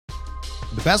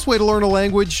The best way to learn a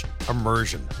language?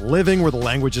 Immersion. Living where the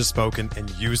language is spoken and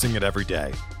using it every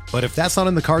day. But if that's not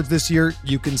in the cards this year,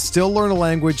 you can still learn a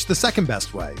language the second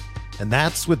best way, and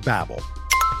that's with Babbel.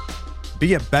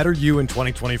 Be a better you in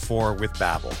 2024 with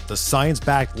Babbel, the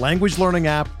science-backed language learning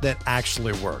app that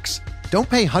actually works. Don't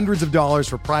pay hundreds of dollars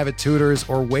for private tutors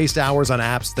or waste hours on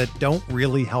apps that don't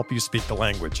really help you speak the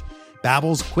language.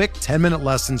 Babbel's quick 10-minute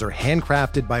lessons are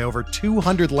handcrafted by over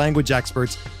 200 language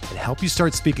experts and help you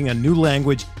start speaking a new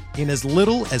language in as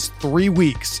little as 3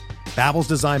 weeks. Babbel's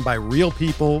designed by real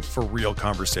people for real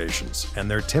conversations,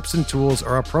 and their tips and tools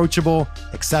are approachable,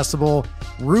 accessible,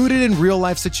 rooted in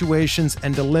real-life situations,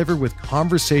 and delivered with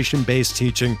conversation-based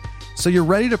teaching, so you're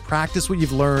ready to practice what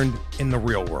you've learned in the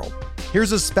real world.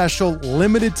 Here's a special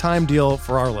limited-time deal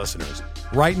for our listeners.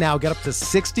 Right now, get up to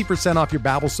 60% off your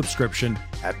Babbel subscription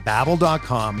at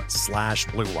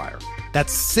babbel.com/Blue Wire.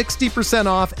 That's 60%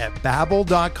 off at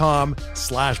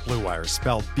babbel.com/Blue Wire,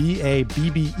 spelled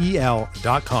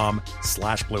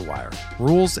BABBEL.com/Blue Wire.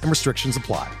 Rules and restrictions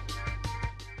apply.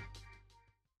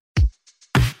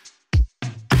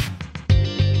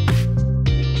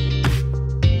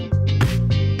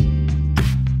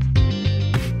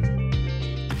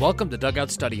 Welcome to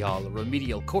Dugout Study Hall, a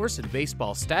remedial course in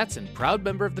baseball stats and proud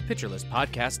member of the Pitcher List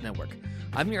Podcast Network.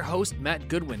 I'm your host, Matt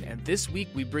Goodwin, and this week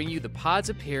we bring you the pod's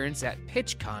appearance at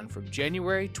PitchCon from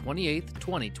January 28th,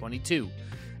 2022.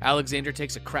 Alexander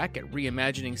takes a crack at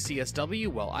reimagining CSW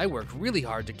while I work really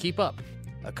hard to keep up.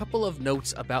 A couple of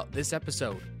notes about this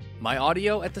episode. My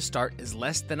audio at the start is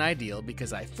less than ideal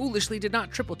because I foolishly did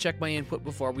not triple check my input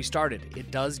before we started. It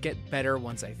does get better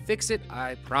once I fix it,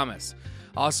 I promise.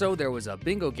 Also, there was a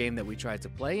bingo game that we tried to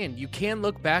play, and you can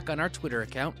look back on our Twitter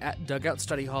account at Dugout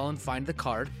Study Hall and find the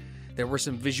card. There were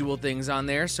some visual things on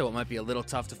there, so it might be a little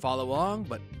tough to follow along,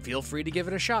 but feel free to give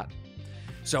it a shot.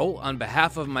 So, on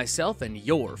behalf of myself and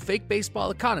your fake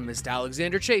baseball economist,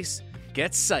 Alexander Chase,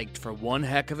 get psyched for one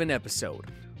heck of an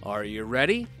episode. Are you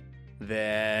ready?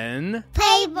 Then...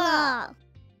 Play ball!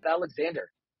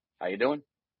 Alexander, how you doing?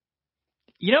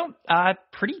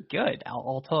 Pretty good,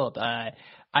 all told.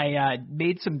 I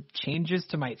made some changes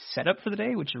to my setup for the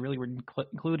day, which really were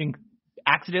including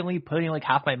accidentally putting like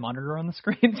half my monitor on the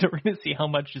screen. So we're going to see how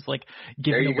much is like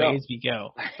given away as we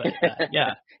go. But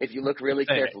yeah. If you look really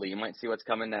carefully, you might see what's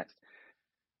coming next.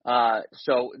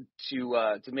 So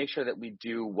to make sure that we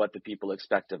do what the people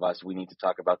expect of us, we need to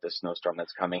talk about this snowstorm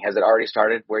that's coming. Has it already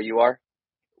started where you are?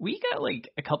 We got like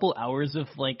a couple hours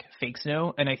of like fake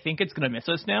snow, and I think it's going to miss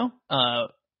us now.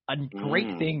 A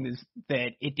great thing is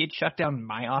that it did shut down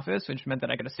my office, which meant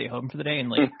that I got to stay home for the day and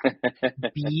like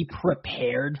be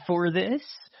prepared for this.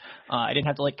 I didn't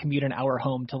have to like commute an hour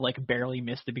home to like barely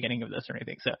miss the beginning of this or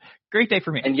anything. So great day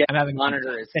for me. And yet I'm having the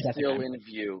monitor is still in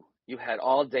view. You had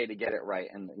all day to get it right,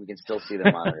 and we can still see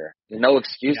the monitor. No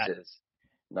excuses.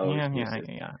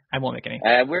 Yeah. I won't make any.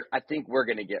 I think we're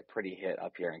going to get pretty hit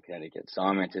up here in Connecticut. So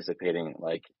I'm anticipating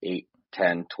like 8,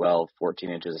 10, 12, 14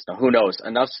 inches of snow. Who knows?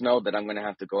 Enough snow that I'm going to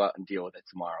have to go out and deal with it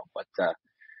tomorrow. But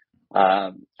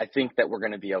I think that we're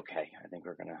going to be okay. I think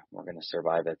we're going to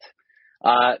survive it.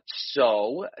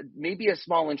 So maybe a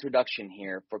small introduction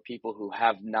here for people who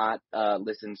have not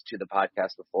listened to the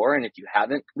podcast before. And if you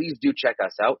haven't, please do check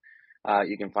us out.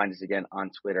 You can find us again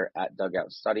on Twitter at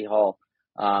Dugout Study Hall.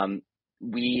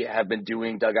 We have been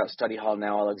doing Dugout Study Hall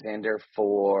now, Alexander,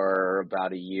 for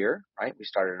about a year, right? We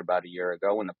started about a year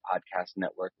ago when the podcast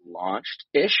network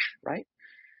launched-ish, right?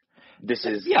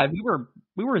 Yeah,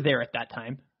 we were there at that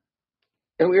time.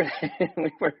 And we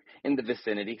were in the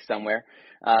vicinity somewhere.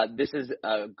 This is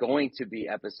going to be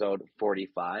episode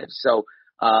 45. So,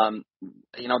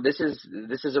 this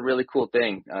is a really cool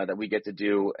thing that we get to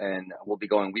do, and we'll be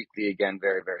going weekly again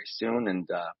very, very soon. And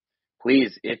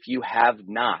please, if you have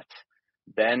not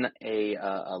been a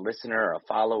listener or a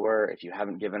follower, if you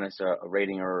haven't given us a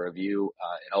rating or a review,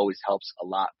 it always helps a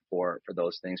lot for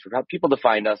those things, for people to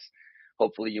find us.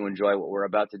 Hopefully you enjoy what we're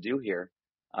about to do here.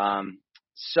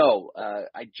 So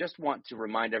I just want to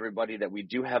remind everybody that we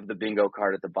do have the bingo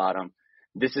card at the bottom.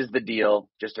 This is the deal,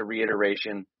 just a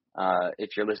reiteration.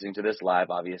 If you're listening to this live,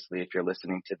 obviously, if you're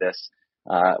listening to this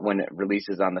when it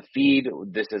releases on the feed,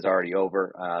 this is already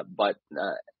over. But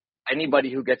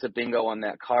anybody who gets a bingo on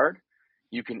that card,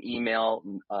 you can email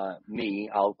me.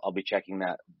 I'll be checking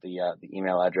the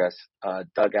email address,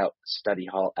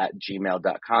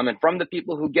 dugoutstudyhall@gmail.com. And from the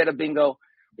people who get a bingo,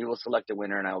 we will select a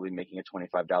winner, and I will be making a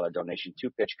 $25 donation to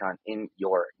PitchCon in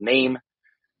your name.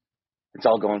 It's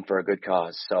all going for a good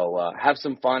cause. So have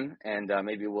some fun, and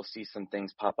maybe we'll see some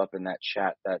things pop up in that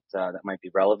chat that might be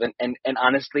relevant. And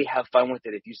honestly, have fun with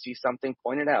it. If you see something,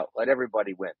 point it out. Let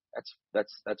everybody win.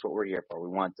 That's what we're here for. We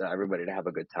want everybody to have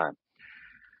a good time.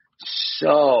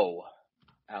 So,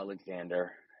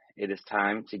 Alexander, it is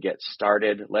time to get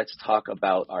started. Let's talk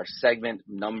about our segment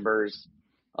numbers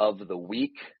of the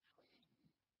week.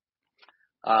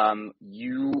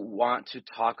 You want to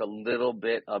talk a little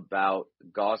bit about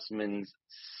Gausman's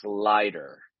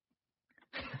slider.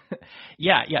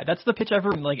 Yeah, that's the pitch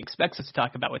everyone expects us to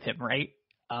talk about with him, right?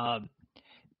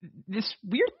 This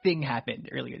weird thing happened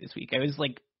earlier this week. I was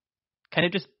kind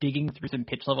of just digging through some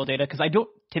pitch level data because I don't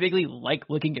typically like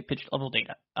looking at pitch level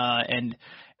data. And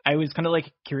I was kind of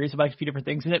curious about a few different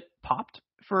things, and it popped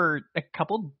for a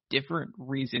couple different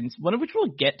reasons, one of which we'll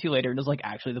get to later and is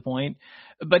actually the point.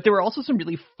 But there were also some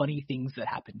really funny things that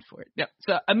happened for it. Yeah,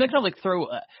 so I'm going to kind of throw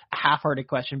a half-hearted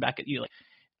question back at you.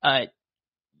 Kevin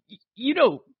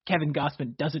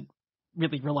Gausman doesn't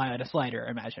really rely on a slider,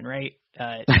 I imagine, right?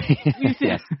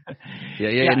 Yes.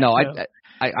 Yeah. No, so.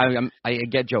 I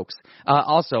get jokes.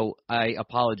 Also, I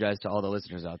apologize to all the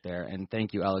listeners out there, and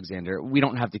thank you, Alexander. We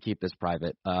don't have to keep this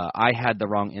private. I had the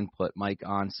wrong input mic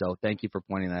on, so thank you for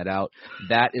pointing that out.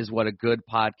 That is what a good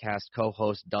podcast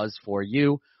co-host does for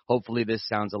you. Hopefully this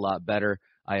sounds a lot better.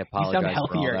 I apologize. You sound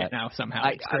healthier for all that. now somehow.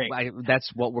 It's great. That's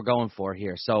what we're going for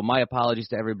here. So my apologies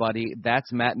to everybody.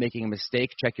 That's Matt making a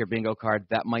mistake. Check your bingo card.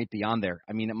 That might be on there.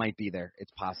 I mean, it might be there.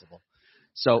 It's possible.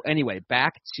 So anyway,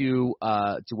 back to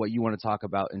what you want to talk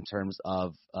about in terms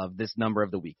of this number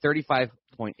of the week.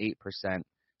 35.8%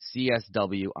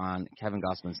 CSW on Kevin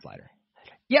Gausman's slider.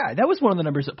 Yeah, that was one of the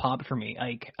numbers that popped for me.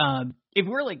 If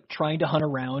we're trying to hunt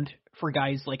around for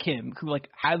guys like him who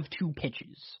have two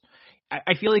pitches,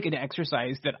 I feel like an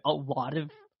exercise that a lot of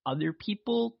other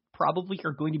people probably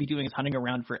are going to be doing is hunting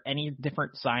around for any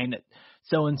different sign that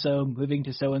so-and-so moving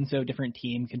to so-and-so different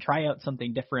team can try out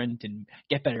something different and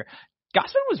get better.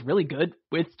 Gausman was really good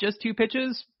with just two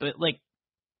pitches, but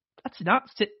that's not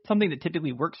something that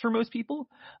typically works for most people.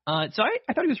 So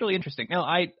I thought he was really interesting. Now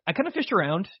I kind of fished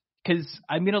around because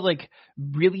I'm going to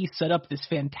really set up this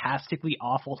fantastically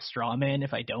awful straw man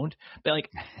if I don't. But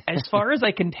as far as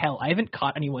I can tell, I haven't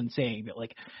caught anyone saying that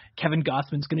Kevin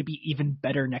Gausman's going to be even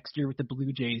better next year with the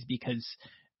Blue Jays because,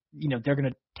 they're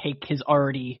going to take his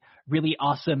already really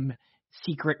awesome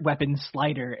secret weapon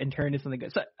slider and turn it into something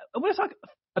good. So I want to talk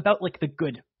about the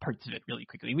good parts of it really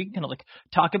quickly. We can kind of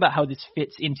talk about how this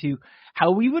fits into how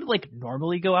we would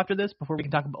normally go after this before we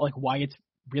can talk about why it's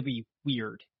really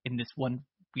weird in this one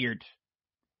weird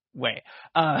way.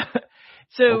 Okay.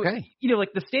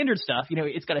 The standard stuff,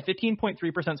 it's got a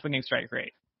 15.3% swinging strike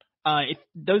rate. If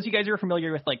those of you guys are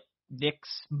familiar with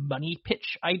Nick's money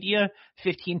pitch idea,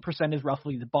 15% is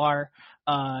roughly the bar.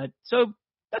 So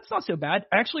that's not so bad.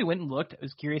 I actually went and looked. I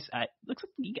was curious looks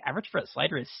like the league average for a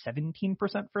slider is 17% for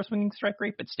a swinging strike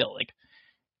rate, but still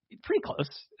pretty close.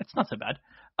 It's not so bad.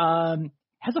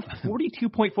 Has a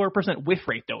 42.4% whiff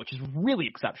rate though, which is really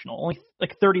exceptional. Only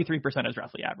 33% is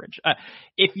roughly average.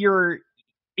 If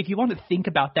you want to think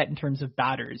about that in terms of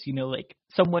batters,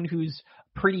 someone who's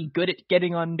pretty good at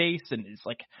getting on base and is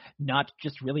not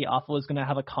just really awful is going to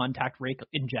have a contact rate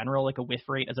in general, a whiff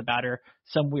rate as a batter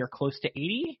somewhere close to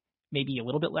 80. Maybe a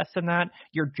little bit less than that.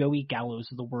 Your Joey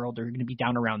Gallos of the world are going to be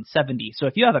down around 70. So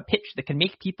if you have a pitch that can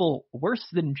make people worse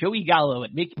than Joey Gallo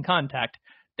at making contact,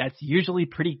 that's usually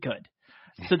pretty good.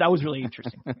 So that was really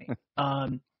interesting for me.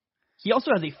 He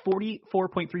also has a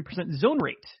 44.3% zone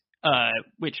rate,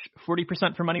 which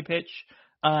 40% for money pitch.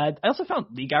 I also found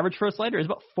league average for a slider is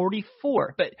about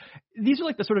 44. But these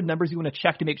are the sort of numbers you want to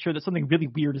check to make sure that something really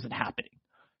weird isn't happening.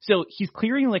 So he's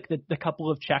clearing the couple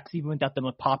of checks even without them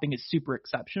popping is super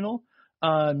exceptional.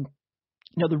 The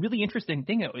really interesting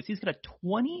thing though is he's got a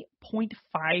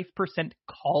 20.5%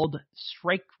 called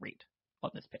strike rate on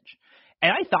this pitch.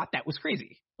 And I thought that was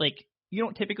crazy. You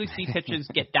don't typically see pitches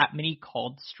get that many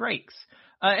called strikes.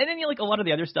 And then a lot of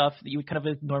the other stuff that you would kind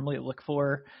of normally look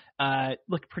for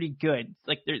looked pretty good.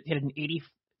 He had an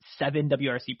 87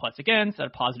 WRC plus against, had a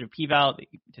positive p-val. They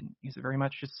didn't use it very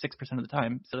much, just 6% of the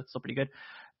time. So that's still pretty good.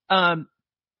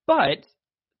 But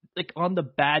on the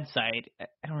bad side,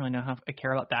 I don't really know how I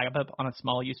care about BABIP on a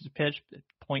small usage pitch,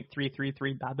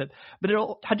 0.333 BABIP, but it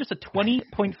had just a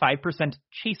 20.5%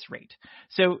 chase rate.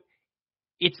 So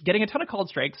it's getting a ton of called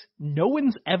strikes. No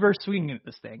one's ever swinging at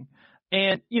this thing.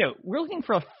 And, we're looking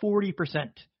for a 40%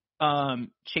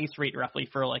 chase rate roughly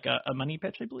for a money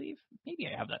pitch, I believe. Maybe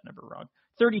I have that number wrong.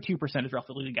 32% is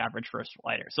roughly league average for a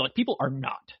slider. So people are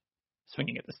not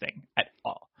swinging at this thing at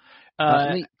all.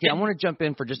 I want to jump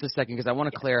in for just a second because I want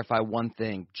to clarify one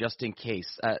thing just in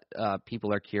case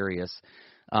people are curious.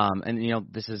 And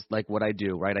this is what I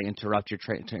do, right? I interrupt your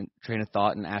train of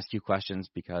thought and ask you questions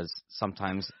because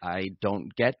sometimes I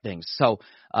don't get things. So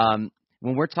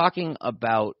when we're talking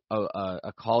about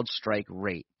a called strike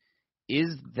rate,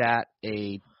 is that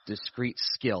a discrete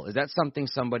skill? Is that something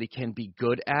somebody can be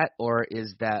good at, or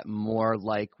is that more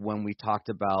like when we talked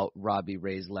about Robbie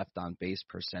Ray's left on base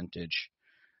percentage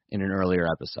in an earlier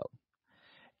episode?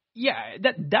 Yeah,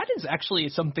 that is actually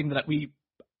something that we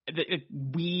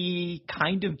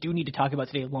kind of do need to talk about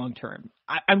today long term.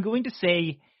 I'm going to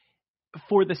say,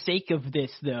 for the sake of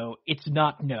this, though, it's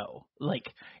not no.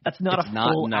 Like, that's not it's a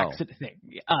not full no. accident thing.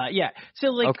 Yeah. So,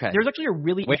 like, okay. There's actually a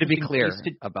really way to be clear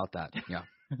piece about that. Yeah.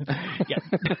 Yeah.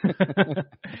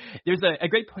 There's a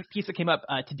great piece that came up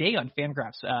today on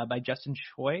Fangraphs by Justin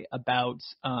Choi about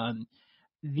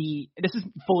this is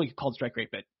fully called strike rate,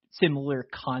 but similar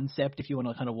concept, if you want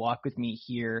to kind of walk with me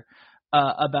here,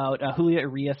 about Julio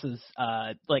Urias's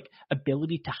like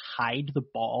ability to hide the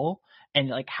ball and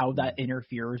like how that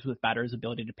interferes with batters'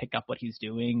 ability to pick up what he's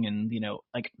doing and, you know,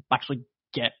 like actually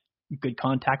get good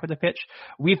contact with the pitch.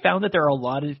 We found that there are a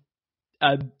lot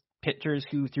of pitchers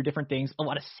who, through different things, a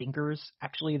lot of sinkers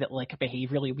actually that like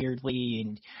behave really weirdly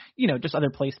and, you know, just other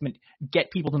placement, get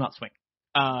people to not swing.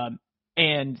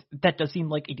 And that does seem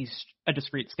like a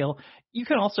discrete skill. You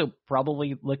can also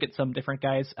probably look at some different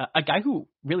guys. A guy who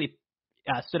really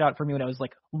stood out for me when I was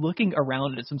like looking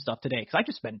around at some stuff today, because I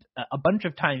just spent a bunch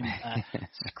of time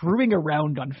screwing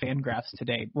around on Fangraphs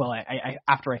today. Well, I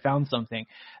after I found something,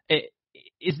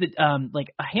 is that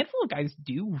like a handful of guys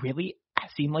do really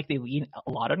seem like they lean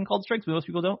a lot on called strikes, but most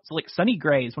people don't. So like Sonny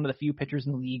Gray is one of the few pitchers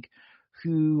in the league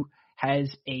who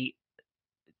has a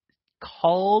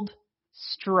called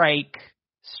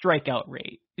strikeout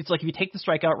rate. It's like if you take the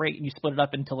strikeout rate and you split it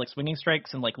up into like swinging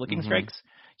strikes and like looking strikes,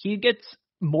 he gets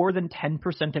more than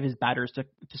 10% of his batters to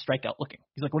strike out looking.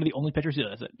 He's like one of the only pitchers who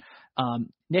does it.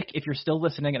 Nick, if you're still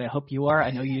listening, and I hope you are, I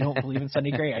know you don't believe in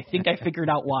Sonny Gray. I think I figured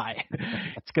out why.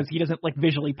 It's because he doesn't like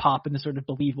visually pop in the sort of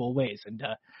believable ways. And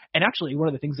actually, one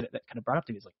of the things that kind of brought up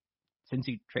to me is like, since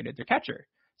he traded their catcher,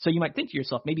 so you might think to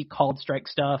yourself, maybe called strike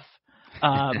stuff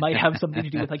might have something to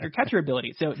do with like your catcher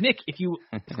ability. So Nick, if you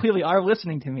clearly are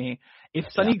listening to me, if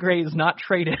Sonny Gray is not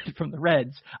traded from the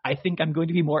Reds, I think I'm going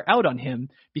to be more out on him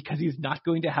because he's not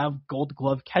going to have Gold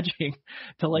Glove catching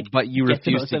to like. But you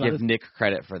refuse to give Nick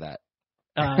credit for that.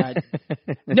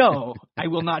 No, I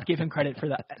will not give him credit for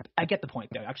that. I get the point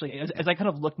though. Actually, as I kind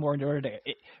of look more into it today,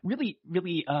 it really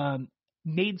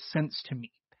made sense to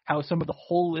me how some of the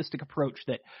holistic approach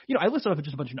that, you know, I listed off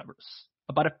just a bunch of numbers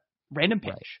about a random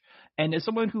pitch. Right. And as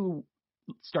someone who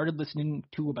started listening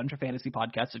to a bunch of fantasy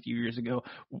podcasts a few years ago,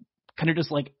 kind of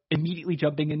just like immediately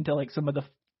jumping into like some of the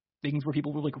things where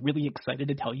people were like really excited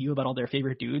to tell you about all their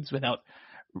favorite dudes without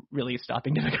really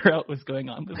stopping to figure out what's going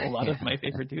on with a lot of my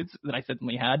favorite dudes that I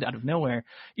suddenly had out of nowhere.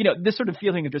 You know, this sort of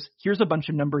feeling of just, here's a bunch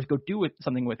of numbers, go do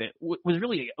something with it, was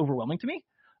really overwhelming to me.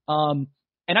 And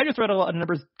I just wrote a lot of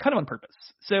numbers kind of on purpose.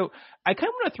 So I kind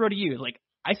of want to throw to you, like,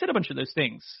 I said a bunch of those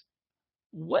things.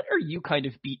 What are you kind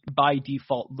of by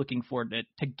default looking for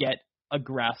to get a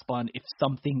grasp on if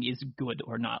something is good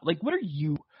or not? Like, what are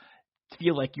you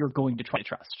feel like you're going to try to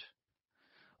trust?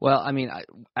 Well, I mean,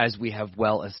 as we have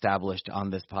well established on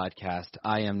this podcast,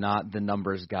 I am not the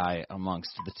numbers guy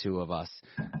amongst the two of us.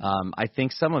 I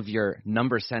think some of your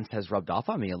number sense has rubbed off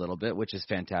on me a little bit, which is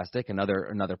fantastic.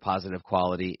 Another positive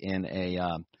quality in a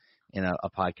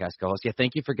podcast co-host. Yeah,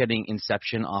 thank you for getting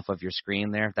Inception off of your screen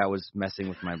there. That was messing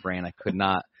with my brain. I could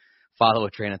not follow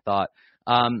a train of thought.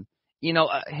 You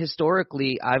know,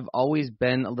 historically, I've always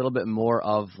been a little bit more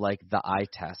of like the eye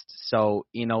test. So,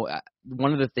 you know,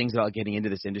 one of the things about getting into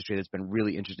this industry that's been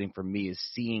really interesting for me is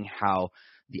seeing how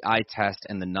the eye test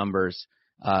and the numbers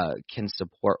can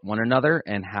support one another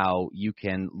and how you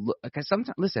can look. Because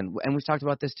sometimes, listen, and we've talked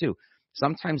about this too.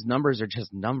 Sometimes numbers are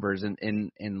just numbers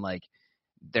and like,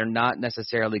 they're not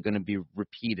necessarily going to be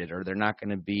repeated or they're not going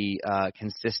to be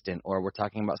consistent, or we're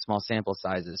talking about small sample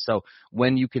sizes. So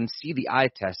when you can see the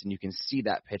eye test and you can see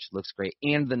that pitch looks great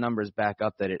and the numbers back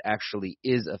up that it actually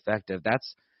is effective,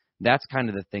 that's kind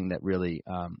of the thing that really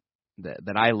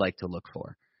that I like to look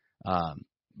for.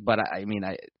 But I mean,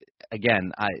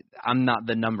 I'm not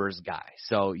the numbers guy.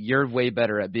 So you're way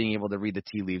better at being able to read the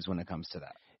tea leaves when it comes to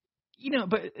that. You know,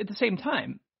 but at the same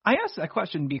time, I asked that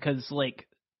question because, like,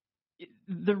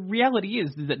 the reality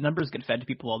is that numbers get fed to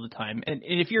people all the time, and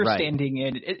if you're standing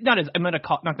in, I'm not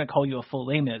going to call you a full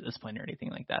layman at this point or anything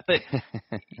like that, but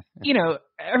you know,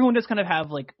 everyone does kind of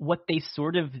have like what they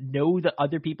sort of know that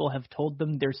other people have told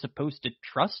them they're supposed to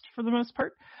trust for the most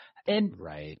part, and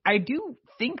I do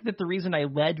think that the reason I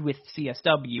led with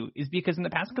CSW is because in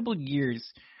the past couple of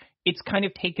years, it's kind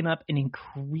of taken up an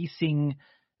increasingly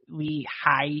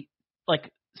high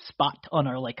like spot on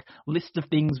our like list of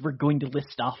things we're going to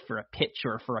list off for a pitch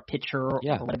or for a pitcher or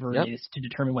whatever it is to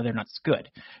determine whether or not it's good.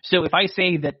 So if I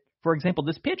say that for example,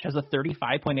 this pitch has a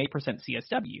 35.8%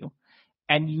 CSW,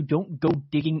 and you don't go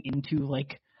digging into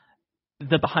like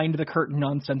the behind the curtain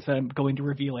nonsense that I'm going to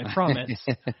reveal, I promise.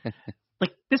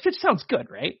 Like, this pitch sounds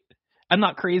good, right? I'm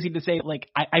not crazy to say, like,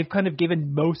 I've kind of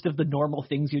given most of the normal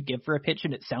things you'd give for a pitch,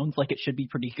 and it sounds like it should be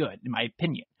pretty good, in my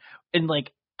opinion. And,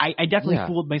 like, I definitely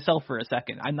fooled myself for a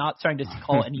second. I'm not trying to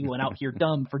call anyone out here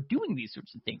dumb for doing these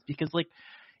sorts of things, because, like,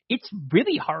 it's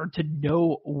really hard to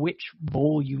know which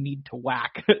bowl you need to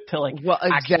whack to, like,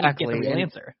 actually get the real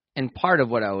answer. And part of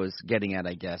what I was getting at,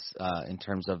 I guess, in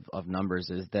terms of numbers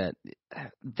is that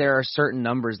there are certain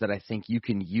numbers that I think you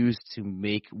can use to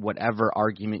make whatever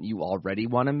argument you already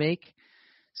want to make.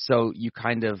 So you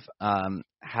kind of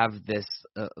have this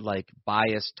like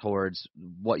bias towards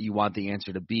what you want the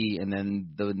answer to be, and then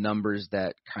the numbers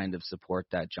that kind of support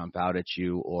that jump out at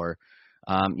you, or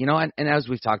and as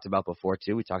we've talked about before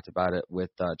too, we talked about it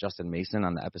with Justin Mason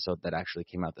on the episode that actually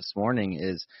came out this morning,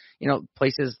 is,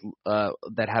 places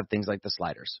that have things like the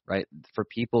sliders, right? For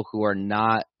people who are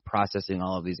not processing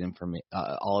all of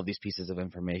these pieces of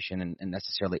information and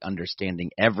necessarily understanding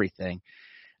everything,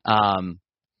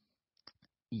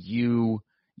 you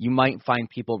might find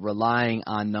people relying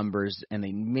on numbers, and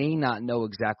they may not know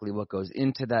exactly what goes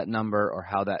into that number or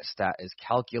how that stat is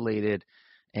calculated.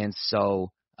 And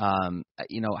so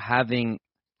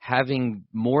having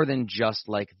more than just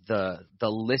like the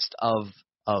list of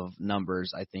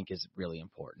numbers, I think, is really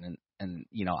important. And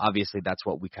obviously that's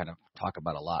what we kind of talk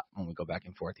about a lot when we go back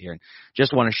and forth here. And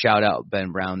just want to shout out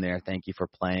Ben Brown there. Thank you for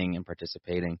playing and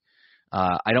participating.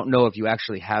 I don't know if you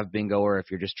actually have bingo or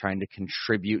if you're just trying to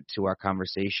contribute to our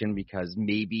conversation, because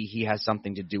maybe he has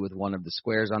something to do with one of the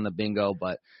squares on the bingo,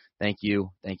 but thank you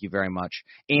very much.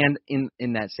 And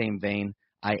in that same vein,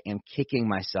 I am kicking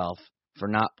myself for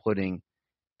not putting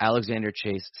Alexander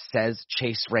Chase says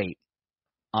Chase rate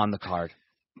on the card.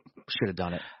 Should have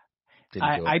done it.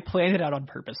 I planned it out on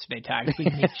purpose today to actually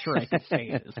make sure I could say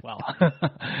it as well.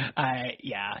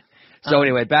 So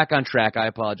anyway, back on track. I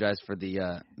apologize for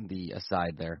the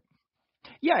aside there.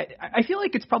 Yeah, I feel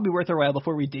like it's probably worth our while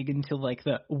before we dig into like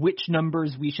the which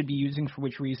numbers we should be using for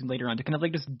which reason later on, to kind of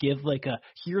like just give like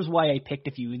here's why I picked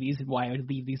a few of these and why I would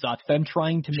leave these off. But I'm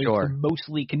trying to make the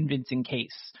mostly convincing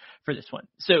case for this one.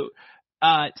 So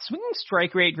swinging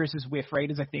strike rate versus whiff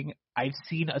rate is a thing I've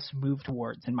seen us move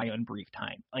towards in my own brief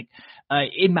time. Like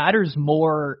it matters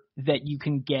more that you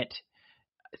can get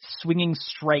swinging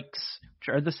strikes, which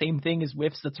are the same thing as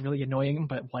whiffs. That's really annoying,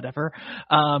 but whatever.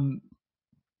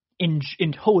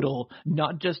 In total,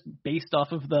 not just based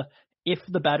off of if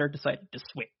the batter decided to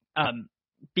swing.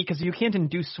 Because you can't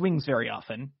induce swings very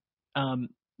often.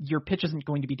 Your pitch isn't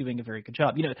going to be doing a very good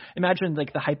job. Imagine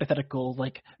like the hypothetical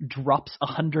like drops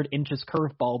 100 inches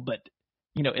curveball, but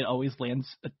it always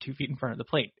lands 2 feet in front of the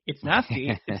plate. It's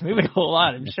nasty. It's moving a whole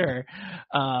lot, I'm sure.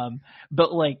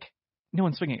 But like no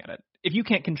one's swinging at it. If you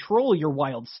can't control your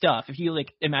wild stuff, if you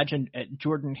like imagine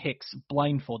Jordan Hicks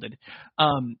blindfolded,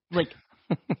 like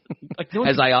no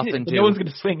as I often do, no one's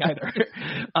going to swing either.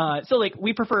 So like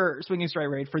we prefer swinging strike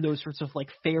rate for those sorts of like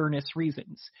fairness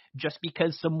reasons. Just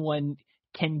because someone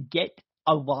can get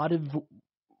a lot of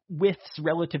whiffs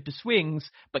relative to swings,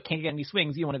 but can't get any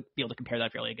swings, you want to be able to compare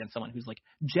that fairly against someone who's like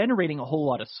generating a whole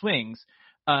lot of swings.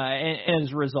 And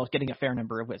as a result, getting a fair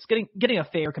number of whiffs. Getting a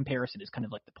fair comparison is kind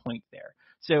of like the point there.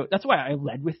 So that's why I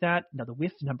led with that. Now, the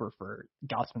whiff number for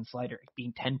Gausman slider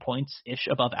being 10 points-ish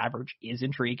above average is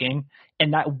intriguing,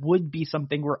 and that would be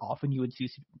something where often you would see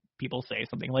people say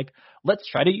something like, let's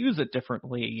try to use it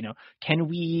differently. Can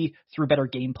we, through better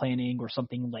game planning or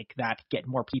something like that, get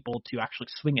more people to actually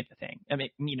swing at the thing? I mean,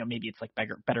 maybe it's like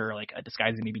better like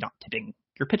disguising, maybe not tipping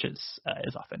your pitches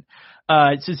as often.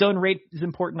 So zone rate is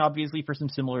important, obviously, for some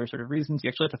similar sort of reasons. You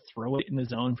actually have to throw it in the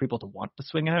zone for people to want to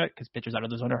swing at it, because pitches out of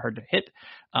the zone are hard to hit.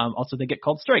 Also, they get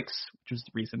called strikes, which is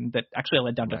the reason that actually I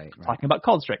led down to talking about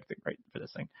called strike right for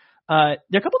this thing. There are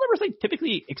a couple numbers I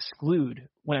typically exclude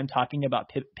when I'm talking about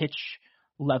pitch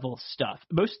level stuff.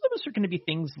 Most of those are going to be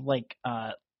things like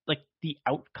the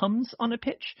outcomes on a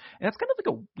pitch, and that's kind of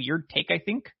like a weird take, I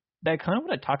think. That I kind of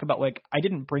want to talk about. Like, I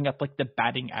didn't bring up like the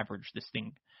batting average this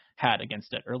thing had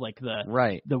against it, or like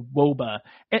the WOBA,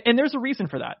 and there's a reason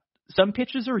for that. Some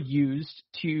pitches are used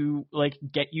to like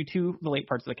get you to the late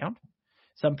parts of the count.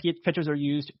 Some pitches are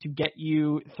used to get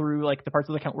you through like the parts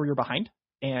of the count where you're behind.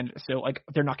 And so like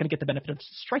they're not going to get the benefit of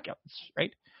strikeouts,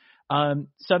 right?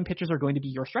 Some pitches are going to be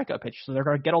your strikeout pitch. So they're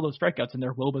going to get all those strikeouts, and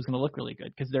their WOBA is going to look really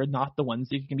good because they're not the ones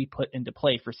that you can be put into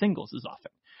play for singles as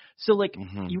often. So like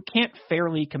you can't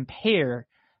fairly compare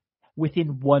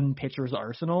within one pitcher's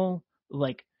arsenal,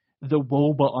 like the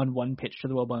WOBA on one pitch to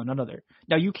the WOBA on another.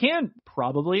 Now you can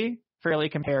probably fairly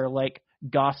compare like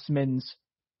Gossman's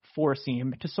four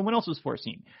seam to someone else's four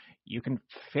seam. You can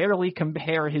fairly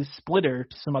compare his splitter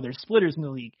to some other splitters in the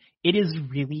league. It is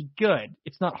really good.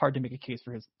 It's not hard to make a case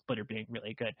for his splitter being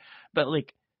really good. But,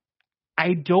 like,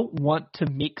 I don't want to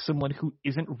make someone who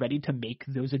isn't ready to make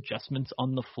those adjustments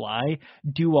on the fly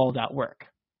do all that work.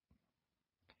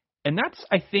 And that's,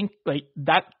 I think, like,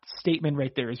 that statement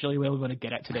right there is really what we want to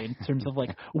get at today in terms of,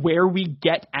 like, where we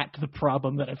get at the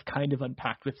problem that I've kind of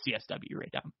unpacked with CSW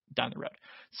right down the road.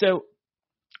 So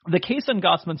the case on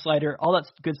Gossman's slider, all that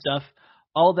good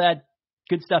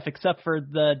stuff, except for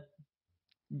the,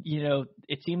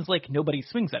 it seems like nobody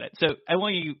swings at it. So I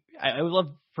would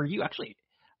love for you, actually,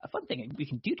 a fun thing we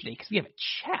can do today, because we have a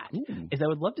chat, is I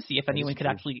would love to see if anyone could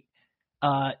actually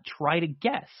try to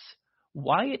guess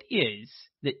why it is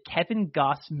that Kevin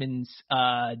Gossman's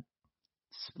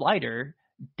slider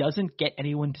doesn't get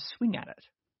anyone to swing at it.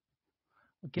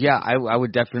 I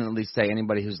would definitely say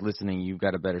anybody who's listening, you've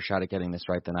got a better shot at getting this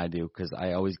right than I do, because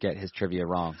I always get his trivia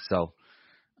wrong. So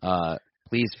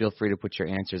please feel free to put your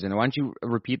answers in. Why don't you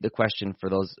repeat the question for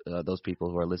those people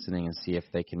who are listening and see if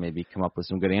they can maybe come up with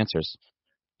some good answers.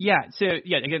 Yeah, so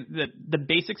again, the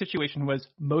basic situation was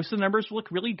most of the numbers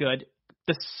look really good.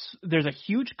 There's a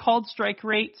huge called strike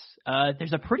rate.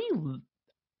 There's a pretty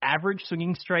average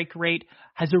swinging strike rate.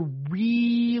 Has a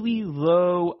really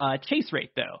low chase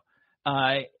rate, though.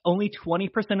 Only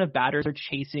 20% of batters are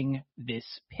chasing this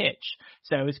pitch.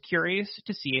 So I was curious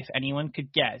to see if anyone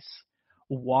could guess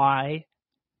why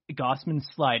Gossman's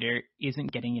slider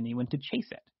isn't getting anyone to chase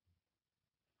it.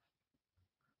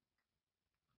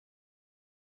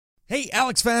 Hey,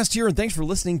 Alex Fast here, and thanks for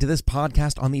listening to this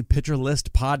podcast on the Pitcher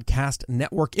List Podcast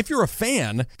Network. If you're a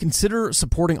fan, consider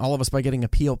supporting all of us by getting a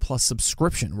PL Plus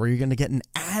subscription, where you're going to get an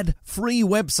ad-free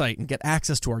website and get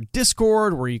access to our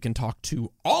Discord, where you can talk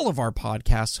to all of our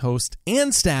podcast hosts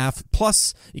and staff.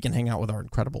 Plus, you can hang out with our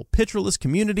incredible Pitcher List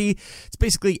community. It's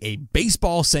basically a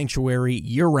baseball sanctuary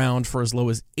year-round for as low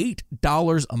as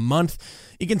 $8 a month.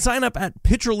 You can sign up at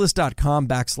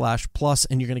pitcherlist.com/plus,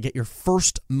 and you're going to get your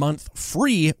first month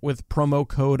free with promo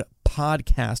code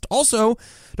podcast. Also,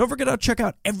 don't forget to check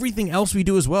out everything else we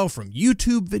do as well, from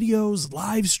YouTube videos,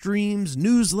 live streams,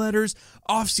 newsletters,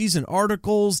 off-season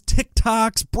articles,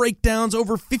 TikToks, breakdowns,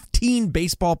 over 15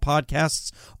 baseball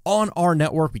podcasts on our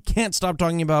network. We can't stop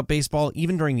talking about baseball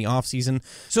even during the off-season.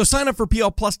 So sign up for PL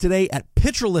Plus today at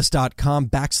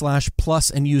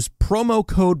pitcherlist.com/plus and use promo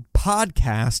code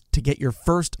podcast to get your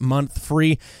first month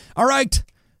free. All right.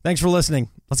 Thanks for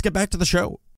listening. Let's get back to the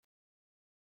show.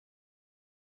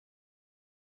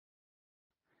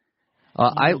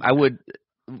 I would,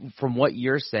 from what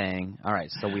you're saying, all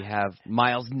right, so we have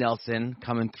Miles Nelson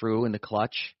coming through in the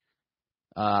clutch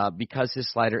because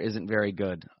his slider isn't very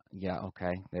good. Yeah,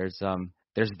 okay. There's that.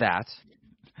 There's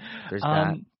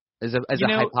that. As a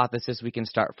hypothesis, we can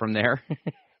start from there.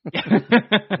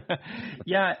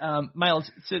 Yeah,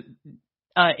 Miles, so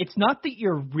it's not that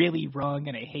you're really wrong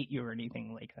and I hate you or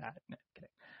anything like that. No, kidding.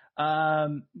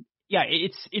 Yeah,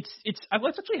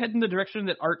 let's actually head in the direction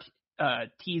that Art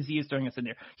TZ is throwing us in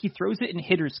there. He throws it in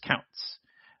hitters counts.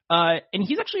 And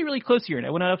he's actually really close here, and I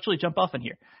want to actually jump off on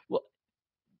here. Well,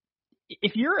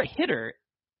 if you're a hitter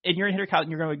and you're in hitter count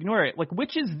and you're going to ignore it, like,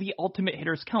 which is the ultimate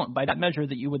hitters count by that measure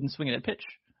that you wouldn't swing at a pitch?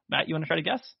 Matt, you want to try to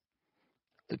guess?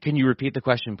 Can you repeat the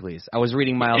question, please? I was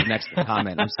reading Miles' next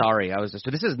comment. I'm sorry.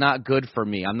 This is not good for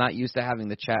me. I'm not used to having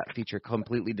the chat feature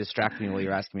completely distract me while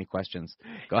you're asking me questions.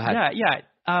 Go ahead. Yeah.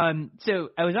 So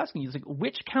I was asking you, like,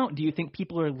 which count do you think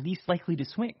people are least likely to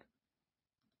swing?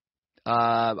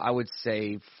 I would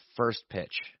say first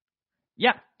pitch.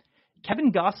 Yeah.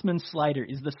 Kevin Gossman's slider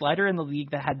is the slider in the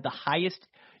league that had the highest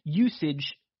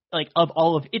usage, like, of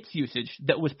all of its usage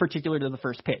that was particular to the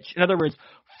first pitch. In other words,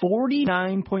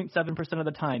 49.7% of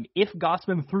the time, if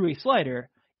Gossman threw a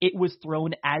slider, it was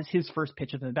thrown as his first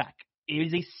pitch of the back. It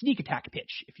is a sneak attack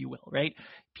pitch, if you will, right?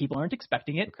 People aren't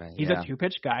expecting it. Okay, he's a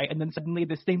two-pitch guy, and then suddenly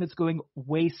this thing that's going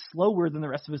way slower than the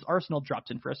rest of his arsenal drops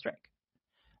in for a strike.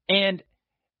 And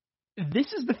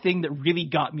this is the thing that really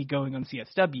got me going on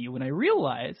CSW when I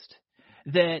realized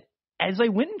that as I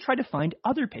went and tried to find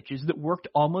other pitches that worked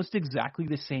almost exactly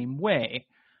the same way,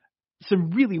 some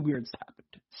really weird stuff happened.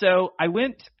 So I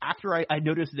went, after I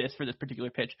noticed this for this particular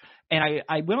pitch, and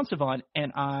I went on Savant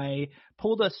and I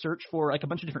pulled a search for, like, a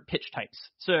bunch of different pitch types.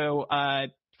 So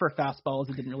for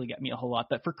fastballs, it didn't really get me a whole lot,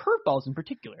 but for curveballs in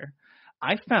particular,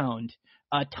 I found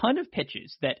a ton of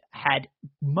pitches that had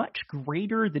much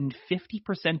greater than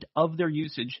 50% of their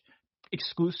usage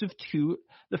exclusive to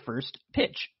the first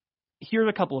pitch. Here are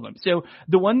a couple of them. So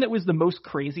the one that was the most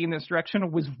crazy in this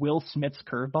direction was Will Smith's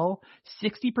curveball.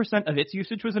 60% of its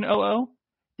usage was an 0-0.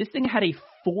 This thing had a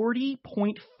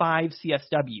 40.5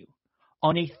 CSW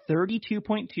on a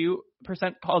 32.2%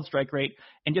 called strike rate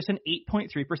and just an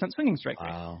 8.3% swinging strike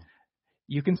rate. Wow.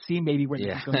 You can see maybe where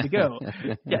this is going to go.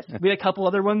 Yes, we had a couple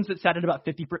other ones that sat at about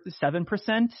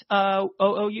 57%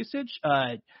 OO usage.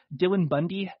 Dylan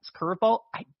Bundy's curveball.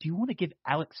 I do want to give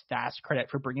Alex Fast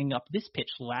credit for bringing up this pitch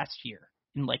last year.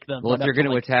 In like the well, if you're going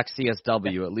to attack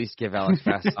CSW, at least give Alex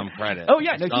Fast some credit. Oh,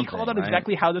 yeah. No, he called out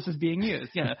exactly how this is being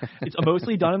used. Yeah. It's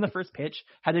mostly done in the first pitch.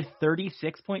 Had a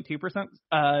 36.2%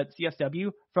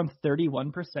 CSW from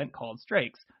 31% called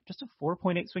strikes. Just a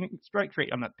 4.8 swing strike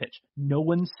rate on that pitch. No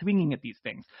one's swinging at these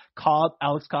things.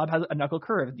 Alex Cobb has a knuckle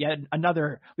curve. Yet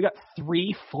another. We got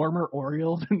 3 former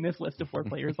Orioles in this list of 4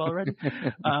 players already.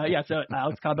 So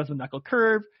Alex Cobb has a knuckle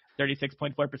curve.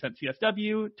 36.4%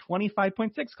 CSW,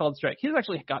 25.6 called strike. He's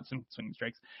actually got some swinging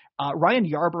strikes. Ryan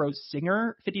Yarborough's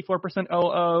Singer, 54%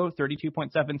 OO,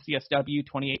 32.7 CSW,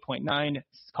 28.9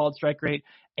 called strike rate.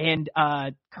 And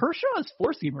Kershaw's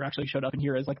four-seamer actually showed up in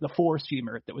here as like the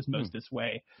four-seamer that was most this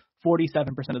way.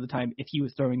 47% of the time, if he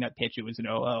was throwing that pitch, it was an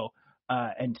OO.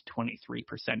 And 23%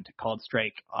 called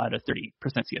strike out of 30%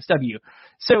 CSW.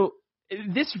 So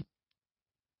this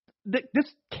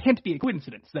can't be a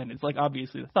coincidence then. It's like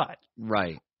obviously the thought.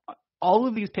 Right. All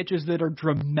of these pitches that are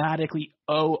dramatically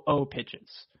OO pitches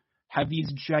have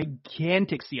these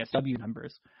gigantic CSW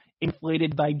numbers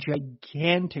inflated by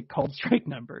gigantic called strike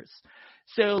numbers.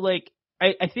 So like,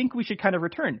 I think we should kind of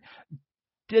return.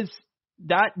 Does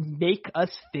that make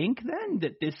us think then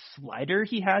that this slider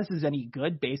he has is any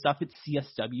good based off its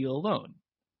CSW alone?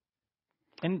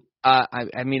 And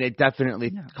I mean, it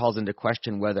definitely calls into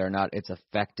question whether or not it's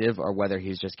effective or whether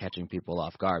he's just catching people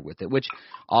off guard with it, which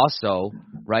also,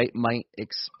 right, might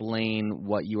explain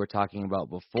what you were talking about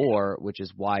before, which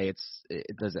is why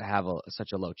it doesn't have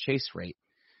such a low chase rate,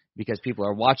 because people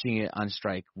are watching it on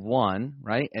strike one,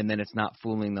 right, and then it's not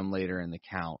fooling them later in the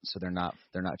count, so they're not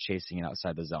chasing it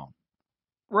outside the zone.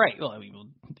 Right. Well, I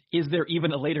mean, is there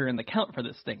even a later in the count for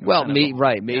this thing? Well,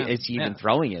 is he even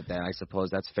throwing it then? I suppose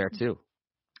that's fair too.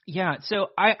 Yeah, so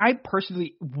I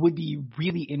personally would be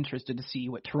really interested to see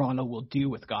what Toronto will do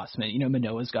with Gausman. You know,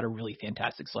 Manoah's got a really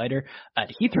fantastic slider.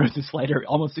 He throws the slider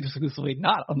almost exclusively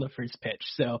not on the first pitch.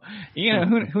 So, you know,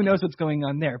 who knows what's going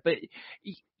on there. But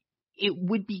it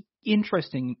would be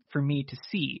interesting for me to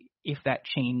see if that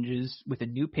changes with a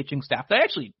new pitching staff. That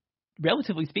actually,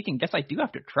 relatively speaking, guess I do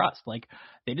have to trust. Like,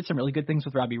 they did some really good things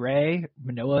with Robbie Ray.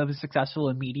 Manoah was successful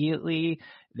immediately.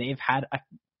 They've had a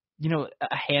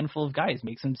handful of guys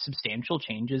make some substantial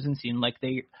changes and seem like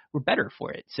they were better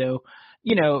for it. So,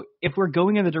 you know, if we're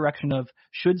going in the direction of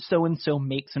should so-and-so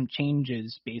make some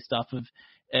changes based off of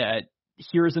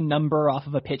here's a number off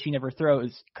of a pitch he never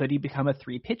throws, could he become a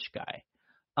 3-pitch guy?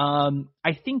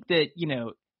 I think that, you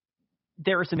know,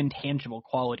 there are some intangible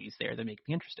qualities there that make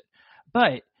me interested.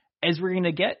 But as we're going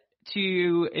to get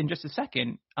to in just a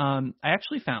second, I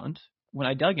actually found when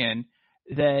I dug in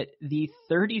that the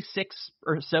 36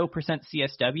 or so percent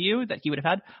CSW that he would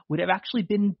have actually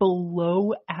been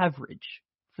below average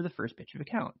for the first pitch of a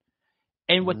count.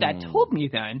 And what that told me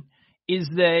then is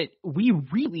that we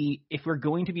really, if we're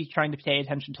going to be trying to pay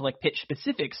attention to like pitch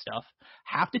specific stuff,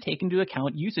 have to take into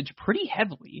account usage pretty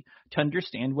heavily to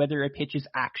understand whether a pitch is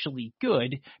actually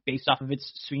good based off of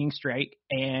its swinging strike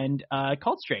and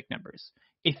called strike numbers.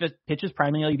 If a pitch is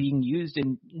primarily being used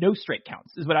in no strike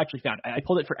counts, is what I actually found. I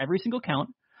pulled it for every single count,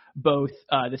 both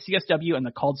the CSW and the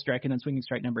called strike and then swinging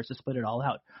strike numbers to split it all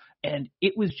out. And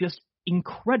it was just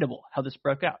incredible how this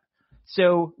broke out.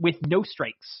 So with no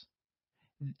strikes,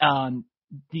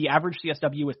 the average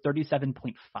CSW was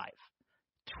 37.5.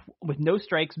 With no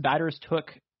strikes, batters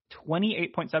took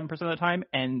 28.7% of the time,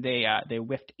 and they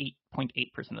whiffed 8.8%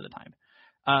 of the time.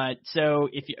 So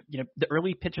if you know the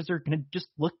early pitches are going to just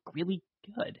look really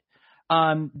good.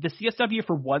 The CSW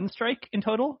for one strike in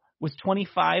total was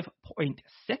 25.6, with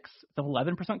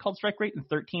 11% called strike rate and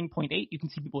 13.8. You can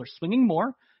see people are swinging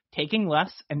more, taking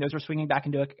less, and those are swinging back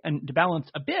into balance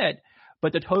a bit,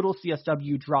 but the total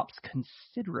CSW drops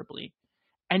considerably.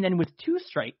 And then with two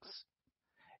strikes,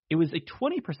 it was a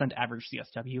 20% average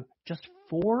CSW. Just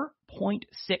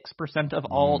 4.6% of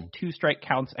all two-strike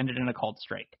counts ended in a called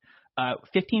strike.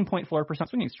 15.4%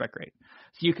 swinging strike rate.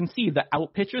 So you can see the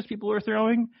out pitches people are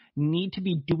throwing need to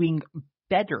be doing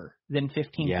better than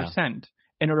 15%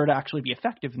 in order to actually be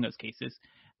effective in those cases.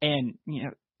 And you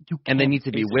know, and they need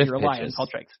to be with rely pitches. on called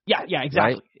strikes. Yeah, exactly,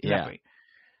 right? exactly.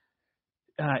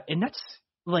 Yeah. And that's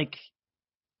like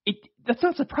that's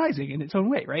not surprising in its own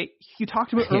way, right? You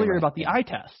talked about earlier about the eye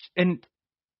test, and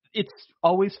it's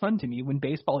always fun to me when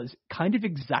baseball is kind of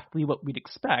exactly what we'd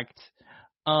expect.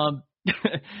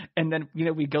 And then,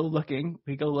 we go looking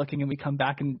and we come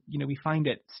back and, we find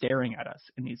it staring at us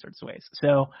in these sorts of ways.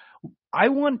 So I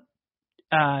want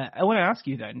to ask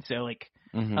you then, so like,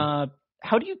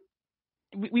 how do you,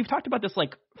 we've talked about this,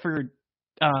 like for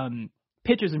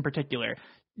pitches in particular,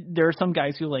 there are some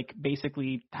guys who like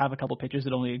basically have a couple pitches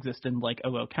that only exist in like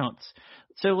 00 counts.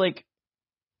 So like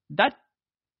that,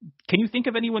 can you think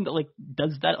of anyone that like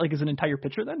does that like as an entire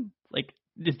pitcher then? Like,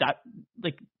 is that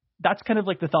like, that's kind of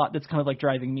like the thought that's kind of like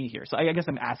driving me here. So I guess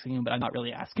I'm asking him, but I'm not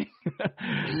really asking.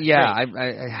 Yeah.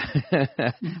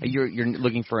 You're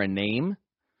looking for a name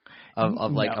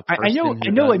of like a person. I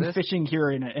know I'm fishing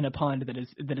here in a pond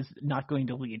that is not going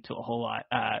to lead to a whole lot.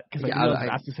 Cause I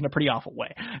asked this in a pretty awful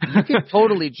way. You can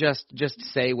totally just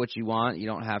say what you want. You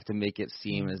don't have to make it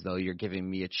seem as though you're giving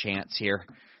me a chance here.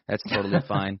 That's totally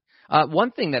fine.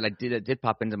 One thing that did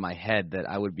pop into my head that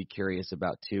I would be curious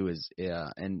about too is,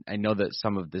 and I know that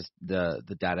some of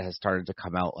the data has started to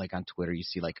come out, like on Twitter. You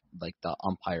see like the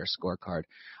umpire scorecard.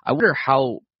 I wonder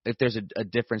if there's a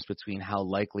difference between how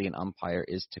likely an umpire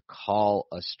is to call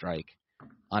a strike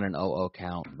on an 0-0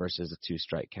 count versus a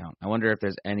 2-strike count. I wonder if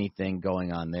there's anything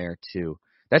going on there too.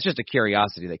 That's just a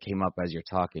curiosity that came up as you're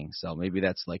talking. So maybe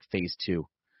that's like phase 2.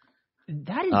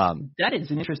 That is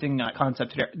an interesting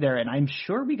concept there, and I'm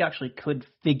sure we actually could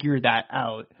figure that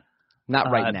out. Not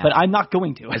right now, but I'm not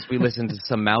going to. As we listen to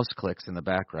some mouse clicks in the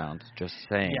background, just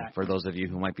saying, for those of you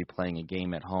who might be playing a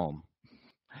game at home.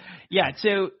 Yeah.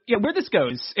 So where this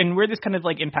goes and where this kind of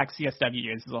like impacts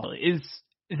CSW is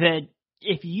that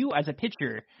if you as a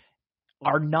pitcher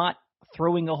are not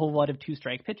throwing a whole lot of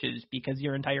 2-strike pitches because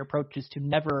your entire approach is to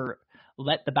never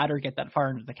let the batter get that far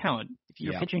into the count. If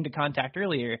you're pitching to contact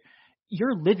earlier,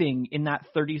 you're living in that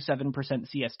 37%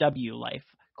 CSW life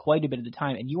quite a bit of the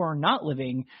time, and you are not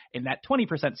living in that 20%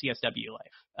 CSW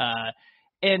life.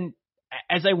 And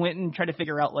as I went and tried to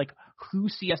figure out like who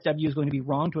CSW is going to be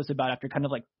wrong to us about after kind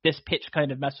of like this pitch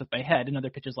kind of messed with my head and other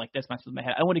pitches like this messed with my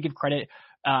head, I want to give credit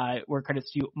where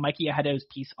credit's due. Mikey Ahedo's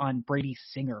piece on Brady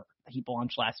Singer that he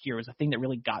launched last year was a thing that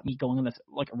really got me going on this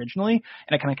like originally,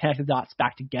 and I kind of connected the dots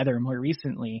back together more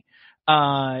recently.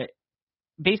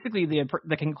 Basically,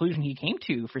 the conclusion he came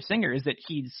to for Singer is that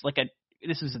he's like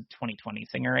this is a 2020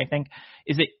 Singer, I think,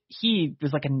 is that he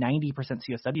was like a 90%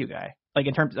 CSW guy, like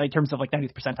in terms of like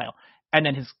 90th percentile, and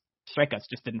then his strikeouts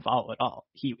just didn't follow at all.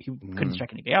 He couldn't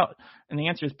strike anybody out, and the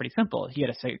answer is pretty simple. He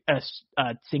had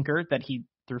a sinker that he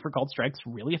threw for called strikes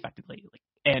really effectively,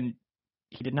 and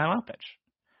he didn't have out pitch,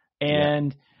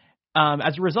 and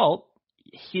as a result,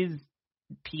 his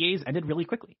PAs ended really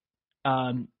quickly,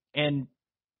 and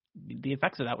the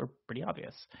effects of that were pretty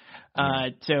obvious.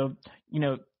 So,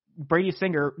 Brady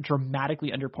Singer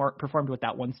dramatically underperformed what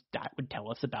that one stat would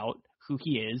tell us about who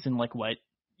he is and like what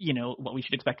we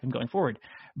should expect him going forward.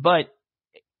 And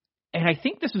I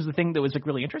think this was the thing that was like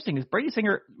really interesting is Brady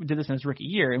Singer did this in his rookie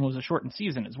year and was a shortened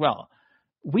season as well.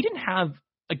 We didn't have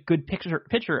a good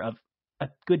picture of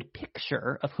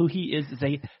who he is as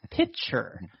a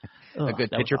pitcher. A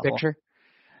good picture?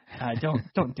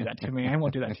 Don't do that to me. I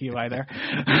won't do that to you either.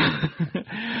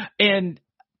 And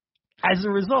as a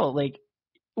result, like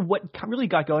what really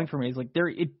got going for me is like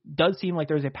it does seem like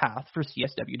there's a path for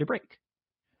CSW to break.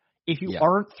 If you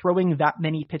aren't throwing that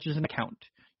many pitches in a count,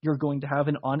 you're going to have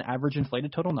an on average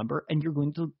inflated total number, and you're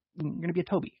going to be a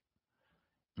Toby.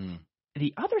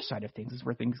 The other side of things is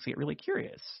where things get really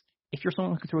curious. If you're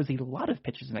someone who throws a lot of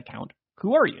pitches in a count,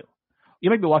 who are you? You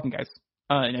might be walking guys.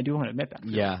 And I do want to admit that.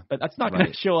 Yeah. But that's not going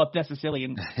to show up necessarily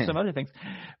in some other things.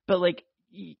 But like,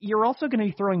 you're also going to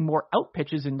be throwing more out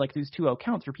pitches in like these 2-0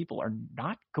 counts where people are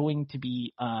not going to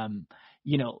be,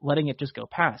 letting it just go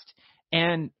past.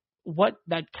 And what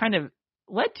that kind of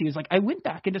led to is like, I went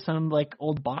back into some like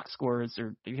old box scores,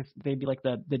 or they'd be like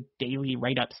the daily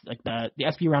write-ups, like the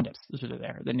SP roundups. Those are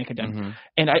there that Nick had done.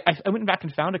 And I went back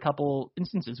and found a couple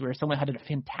instances where someone had a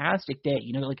fantastic day,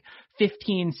 like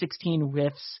 15, 16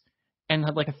 whiffs, and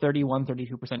had like a 31,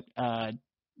 32%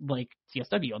 like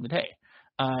CSW on the day.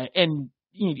 And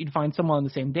you'd find someone on the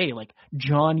same day, like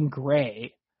John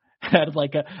Gray had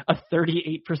like a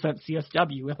 38%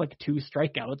 CSW with like 2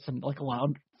 strikeouts and like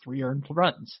allowed 3 earned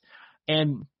runs.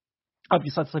 And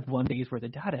obviously that's like one day's worth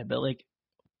of data, but like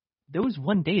those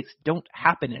one days don't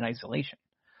happen in isolation.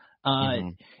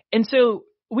 And so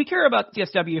we care about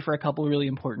CSW for a couple of really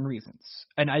important reasons.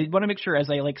 And I want to make sure as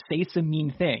I like say some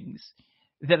mean things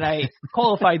that I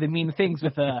qualify the mean things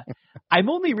with I'm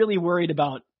only really worried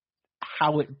about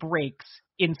how it breaks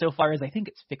insofar as I think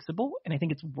it's fixable and I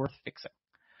think it's worth fixing.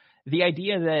 The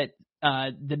idea that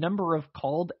the number of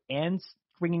called and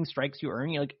swinging strikes you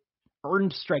earn, like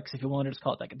earned strikes, if you want to just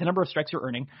call it that, the number of strikes you're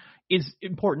earning is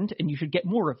important, and you should get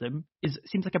more of them.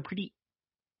 Seems like a pretty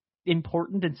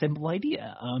important and simple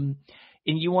idea.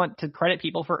 And you want to credit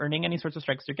people for earning any sorts of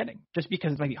strikes they're getting. Just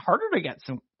because it might be harder to get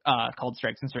some called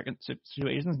strikes in certain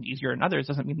situations and easier in others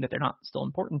doesn't mean that they're not still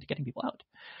important to getting people out.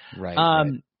 Right.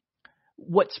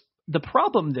 What's the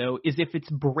problem, though, is if it's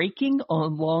breaking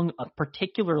along a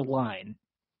particular line,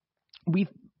 we've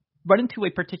run into a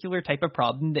particular type of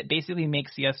problem that basically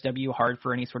makes CSW hard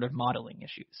for any sort of modeling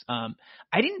issues.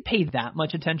 I didn't pay that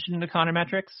much attention to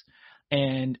econometrics,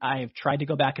 and I've tried to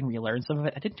go back and relearn some of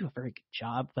it. I didn't do a very good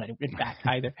job, but I didn't get back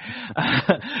either.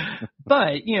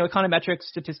 But, econometrics,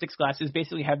 statistics classes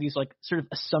basically have these like sort of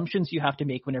assumptions you have to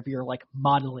make whenever you're like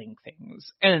modeling things.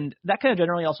 And that kind of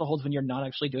generally also holds when you're not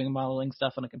actually doing modeling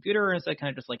stuff on a computer. And it's kind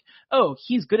of just like, oh,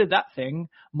 he's good at that thing.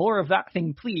 More of that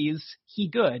thing, please. He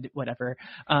good, whatever.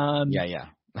 Yeah.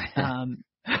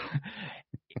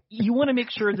 You want to make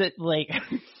sure that like...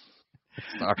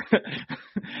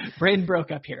 Brain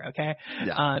broke up here, okay?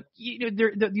 Yeah.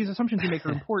 These assumptions you make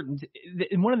are important,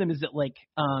 and one of them is that, like,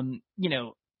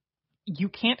 you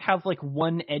can't have like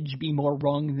one edge be more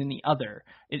wrong than the other.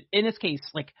 In this case,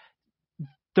 like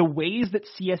the ways that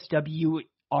CSW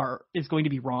is going to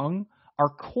be wrong are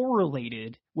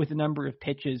correlated with the number of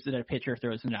pitches that a pitcher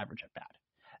throws an average at bat.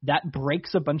 That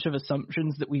breaks a bunch of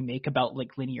assumptions that we make about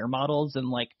like linear models and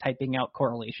like typing out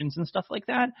correlations and stuff like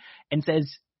that, and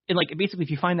says. And like basically,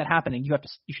 if you find that happening, you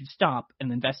should stop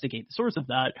and investigate the source of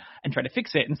that and try to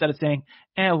fix it instead of saying,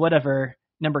 whatever,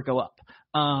 number go up.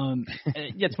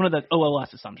 It's one of the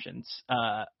OLS assumptions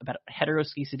about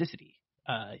heteroscedasticity,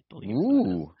 I believe.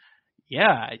 Ooh.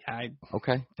 Yeah.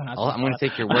 Okay. I'm going to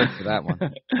take your word for that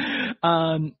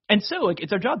one. And so like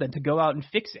it's our job then to go out and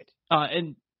fix it.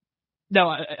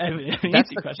 No,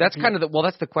 that's kind of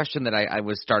that's the question that I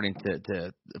was starting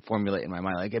to formulate in my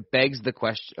mind. Like it begs the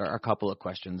question, or a couple of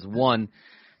questions. One,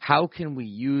 how can we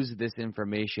use this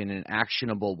information in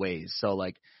actionable ways? So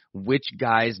like which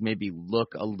guys maybe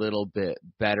look a little bit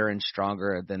better and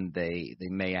stronger than they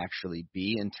may actually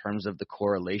be in terms of the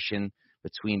correlation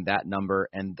between that number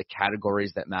and the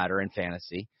categories that matter in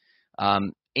fantasy.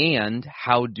 And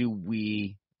how do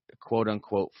we quote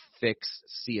unquote fix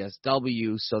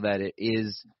CSW so that it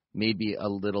is maybe a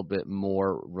little bit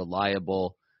more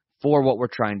reliable for what we're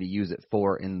trying to use it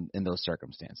for in those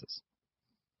circumstances?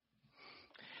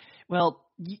 Well,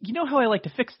 you know how I like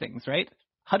to fix things, right?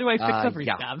 How do I fix every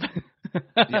stab?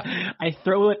 Yeah. I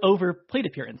throw it over plate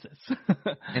appearances.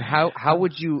 And how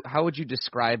would you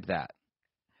describe that?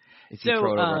 If you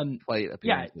throw it over plate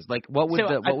appearances, like what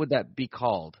would that be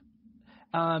called?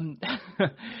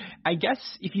 I guess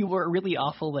if you were really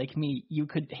awful like me, you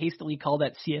could hastily call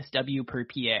that CSW per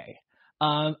PA.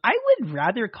 I would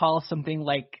rather call something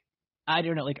like, I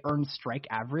don't know, like earned strike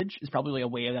average is probably a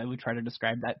way that I would try to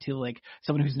describe that to like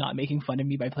someone who's not making fun of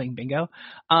me by playing bingo.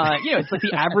 It's like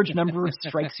the average number of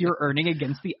strikes you're earning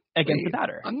against the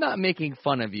batter. I'm not making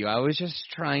fun of you. I was just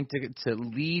trying to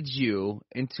lead you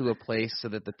into a place so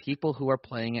that the people who are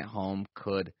playing at home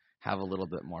could have a little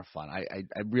bit more fun. I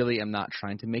really am not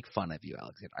trying to make fun of you,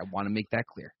 Alexander. I want to make that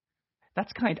clear.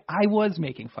 That's kind. I was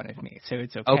making fun of me, so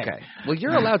it's okay. Okay. Well,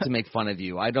 you're allowed to make fun of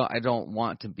you. I don't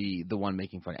want to be the one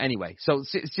making fun. Anyway, so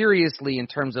seriously, in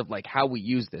terms of like how we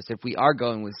use this, if we are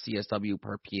going with CSW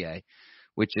per PA,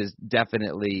 which is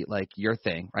definitely like your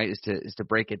thing, right? Is to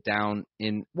break it down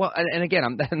in and again,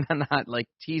 I'm not like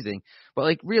teasing, but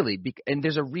like really, and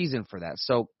there's a reason for that.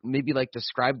 So maybe like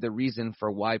describe the reason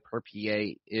for why per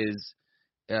PA is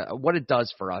what it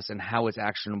does for us and how it's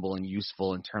actionable and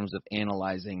useful in terms of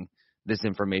analyzing this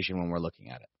information when we're looking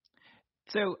at it.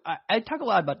 So I talk a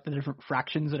lot about the different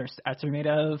fractions that our stats are made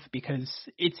of because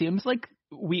it seems like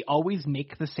we always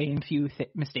make the same few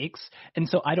mistakes. And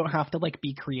so I don't have to like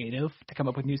be creative to come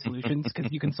up with new solutions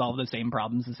because you can solve the same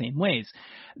problems the same ways.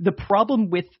 The problem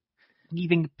with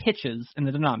leaving pitches in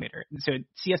the denominator, so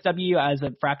CSW as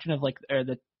a fraction of like or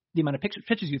the amount of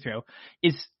pitches you throw,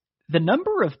 is the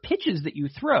number of pitches that you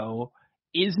throw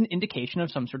is an indication of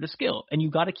some sort of skill. And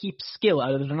you got to keep skill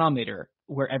out of the denominator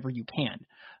wherever you can.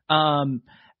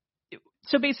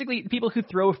 So basically, people who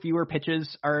throw fewer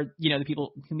pitches are, the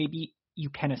people who maybe you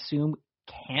can assume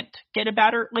can't get a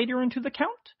batter later into the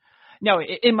count. Now,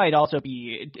 it might also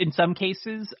be, in some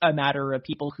cases, a matter of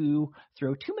people who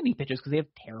throw too many pitches because they have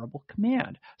terrible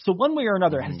command. So one way or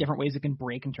another has different ways it can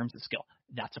break in terms of skill.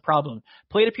 That's a problem.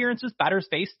 Plate appearances, batters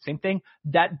faced, same thing.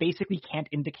 That basically can't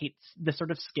indicate the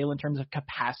sort of skill in terms of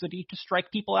capacity to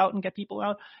strike people out and get people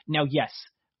out. Now, yes,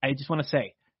 I just want to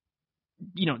say,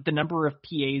 the number of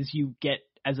PAs you get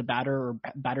as a batter or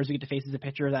batters you get to face as a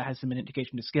pitcher, that has some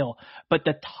indication to skill. But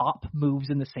the top moves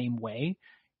in the same way.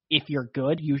 If you're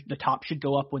good, the top should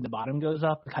go up when the bottom goes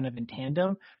up, kind of in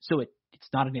tandem. So it's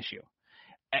not an issue.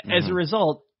 As a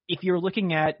result, if you're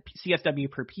looking at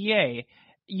CSW per PA,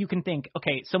 you can think,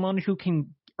 okay, someone who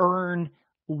can earn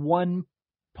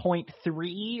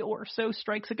 1.3 or so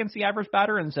strikes against the average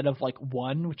batter instead of like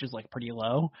 1, which is like pretty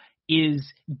low,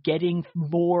 is getting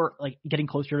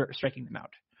closer to striking them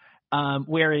out.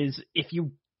 Whereas if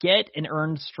you get an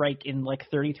earned strike in like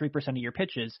 33% of your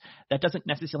pitches, that doesn't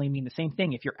necessarily mean the same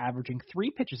thing if you're averaging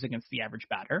 3 pitches against the average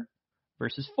batter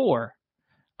versus 4.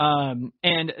 And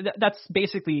that's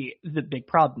basically the big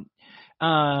problem.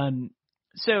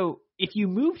 So if you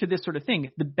move to this sort of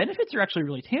thing, the benefits are actually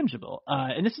really tangible.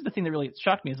 And this is the thing that really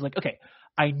shocked me is like, okay,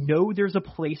 I know there's a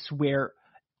place where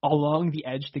along the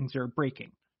edge things are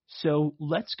breaking. So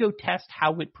let's go test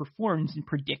how it performs in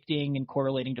predicting and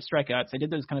correlating to strikeouts. I did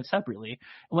those kind of separately.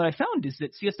 And what I found is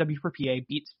that CSW per PA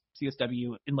beats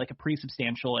CSW in like a pretty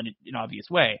substantial and an obvious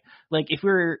way. Like if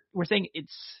we're saying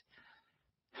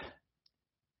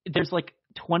there's like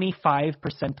 25%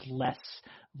 less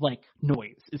like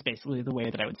noise is basically the way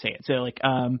that I would say it. So like,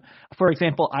 for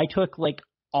example, I took like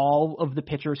all of the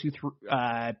pitchers who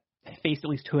faced at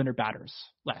least 200 batters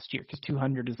last year, because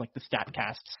 200 is like the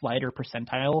StatCast slider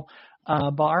percentile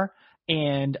bar.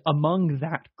 And among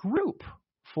that group,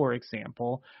 for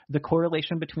example, the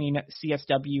correlation between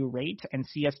CSW rate and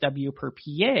CSW per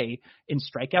PA in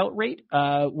strikeout rate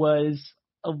was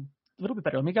a little bit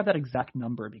better. Let me get that exact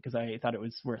number because I thought it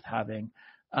was worth having.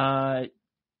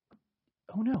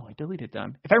 Oh no, I deleted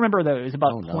them. If I remember though, it was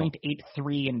about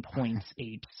 0.83 and 0.86 or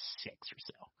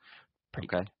so. Pretty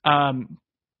good.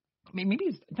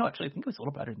 Maybe actually, I think it was a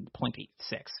little better than 0.86.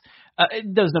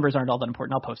 Those numbers aren't all that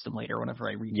important. I'll post them later whenever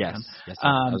I read them. Yes.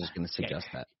 I was just going to suggest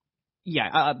that. Yeah,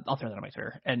 I'll throw that on my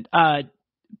Twitter. And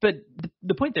but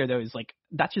the point there though is like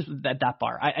that's just that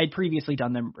bar. I'd previously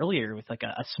done them earlier with like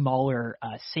a smaller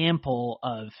sample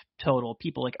of total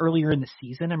people. Like earlier in the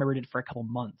season, I remember did for a couple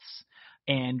months.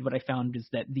 And what I found is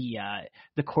that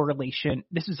the correlation.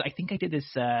 I think I did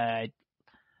this. I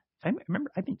remember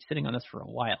I've been sitting on this for a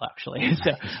while actually.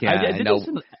 So I did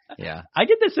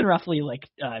this in roughly like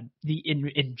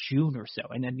in June or so,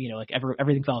 and then like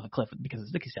everything fell off a cliff because of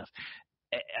Sticky stuff.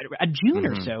 A June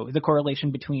or so, the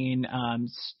correlation between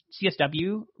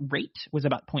CSW rate was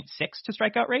about 0.6 to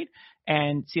strikeout rate,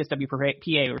 and CSW per PA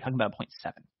we were talking about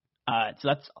 0.7. So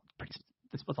that's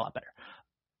a lot better.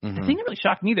 The thing that really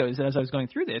shocked me though is that as I was going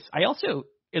through this, I also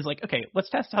is like, okay, let's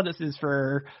test how this is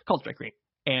for called strike rate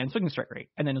and swinging strike rate.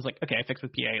 And then it's like, okay, I fixed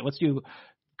with PA. Let's do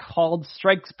called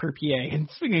strikes per PA and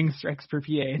swinging strikes per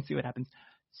PA and see what happens.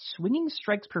 Swinging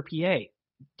strikes per PA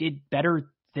did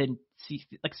better than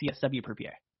CSW per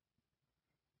PA.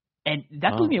 And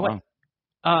that blew me away.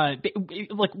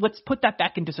 Like, let's put that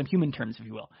back into some human terms, if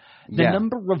you will. The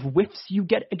number of whiffs you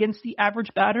get against the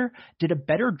average batter did a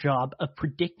better job of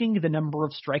predicting the number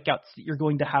of strikeouts that you're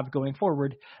going to have going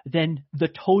forward than the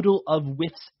total of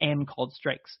whiffs and called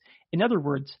strikes. In other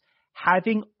words,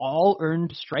 having all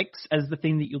earned strikes as the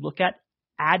thing that you look at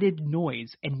added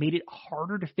noise and made it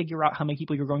harder to figure out how many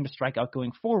people you're going to strike out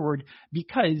going forward,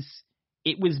 because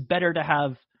it was better to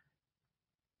have,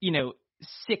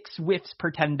 6 whiffs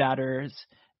per 10 batters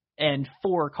and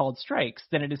 4 called strikes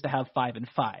than it is to have 5 and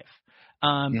 5.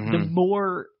 The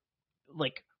more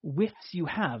like whiffs you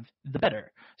have, the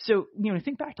better. So,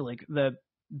 think back to like the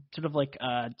sort of like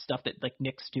stuff that like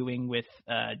Nick's doing with,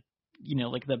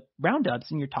 like the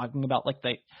roundups, and you're talking about like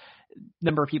the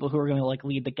number of people who are going to like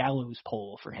lead the Gallows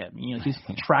poll for him. He's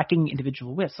tracking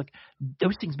individual whiffs. Like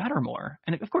those things matter more.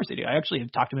 And of course they do. I actually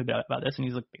have talked to him about this, and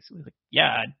he's like basically like,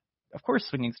 yeah, of course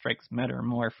swinging strikes matter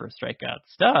more for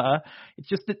strikeouts. It's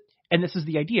just that, and this is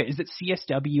the idea, is that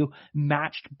CSW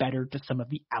matched better to some of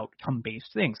the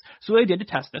outcome-based things. So what I did to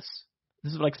test this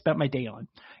is what I spent my day on,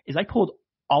 is I pulled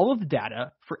all of the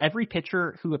data for every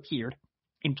pitcher who appeared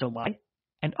in July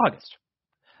and August.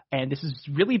 And this is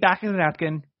really back in the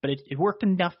napkin, but it worked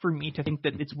enough for me to think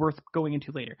that it's worth going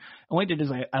into later. And what I did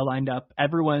is I lined up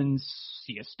everyone's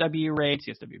CSW rate,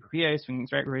 CSW per PA, swinging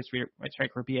strike rate,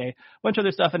 strike per PA, a bunch of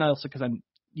other stuff. And I also, because I'm,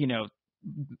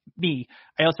 me,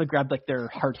 I also grabbed like their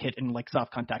hard hit and like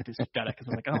soft contact data, because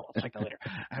I'm like, oh, I'll check that later.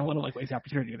 I don't want to like waste the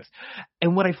opportunity to do this.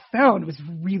 And what I found was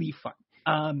really fun.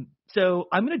 So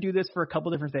I'm going to do this for a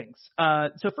couple different things.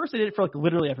 So first I did it for like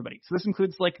literally everybody. So this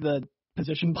includes like the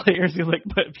position players who like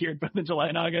appeared both in July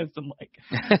and August, and like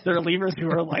the relievers who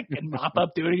are like in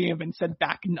mop-up duty and been sent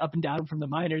back and up and down from the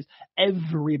minors.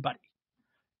 Everybody.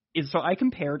 So I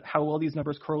compared how well these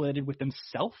numbers correlated with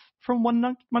themselves from one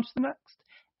month to the next,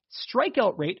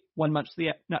 strikeout rate 1 month to the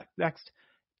next,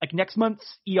 like next month's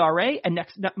ERA and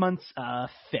next month's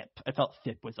FIP. I felt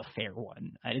FIP was a fair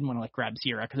one. I didn't want to like grab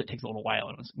Sierra because it takes a little while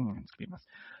and it's gonna be a mess.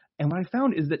 And what I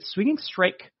found is that swinging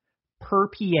strike per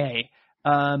PA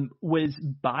was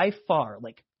by far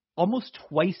like almost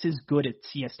twice as good at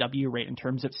CSW rate in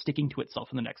terms of sticking to itself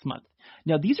in the next month.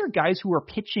 Now, these are guys who are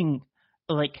pitching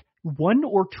like 1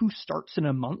 or 2 starts in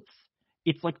a month.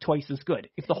 It's like twice as good.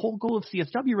 If the whole goal of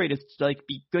CSW rate is to like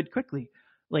be good quickly,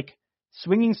 like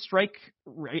swinging strike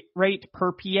rate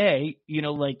per PA, you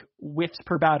know, like whiffs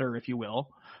per batter, if you will,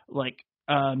 like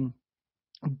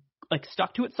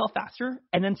stuck to itself faster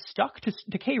and then stuck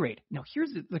to K rate. Now,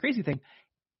 here's the crazy thing.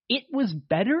 It was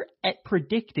better at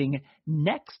predicting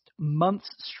next month's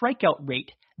strikeout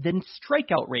rate than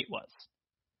strikeout rate was.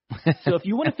 So if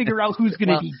you want to figure out who's going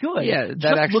to be good, that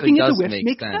just actually looking at does the whiffs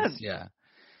makes sense.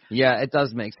 Yeah, it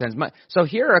does make sense. So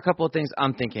here are a couple of things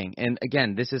I'm thinking. And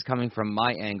again, this is coming from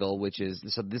my angle, which is,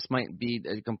 so this might be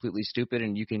completely stupid,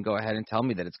 and you can go ahead and tell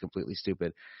me that it's completely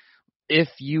stupid. If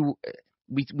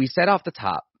we said off the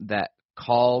top that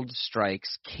called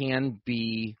strikes can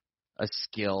be a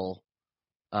skill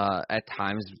at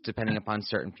times, depending upon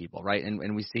certain people, right?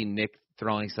 And we see Nick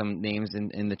throwing some names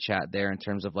in the chat there in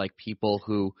terms of like people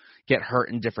who get hurt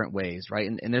in different ways, right?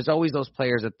 And there's always those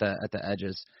players at the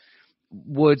edges.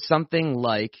 Would something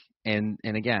like, and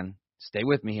again, stay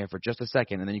with me here for just a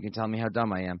second, and then you can tell me how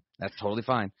dumb I am. That's totally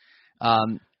fine.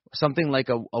 Something like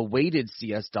a weighted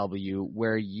CSW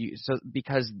where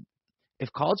because if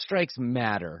called strikes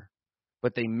matter,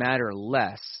 but they matter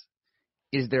less,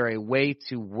 is there a way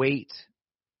to weight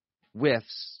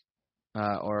whiffs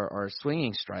or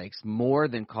swinging strikes more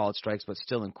than called strikes, but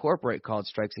still incorporate called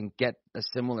strikes and get a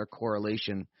similar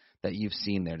correlation that you've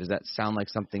seen there? Does that sound like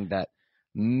something that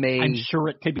I'm sure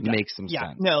it could be done. Make some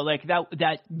sense? No, like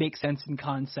that makes sense in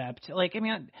concept. Like, I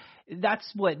mean, that's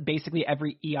what basically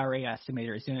every ERA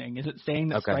estimator is doing. Is it saying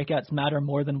that strikeouts matter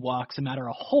more than walks and matter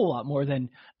a whole lot more than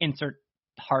insert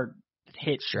hard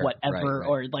hits, whatever, right.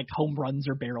 Or like home runs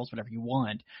or barrels, whatever you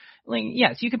want. Like,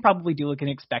 yes, you can probably do like an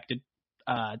expected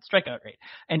strikeout rate.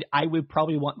 And I would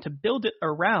probably want to build it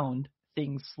around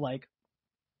things like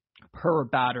per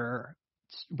batter,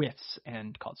 whiffs,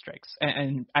 and called strikes.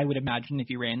 And I would imagine if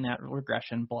you ran that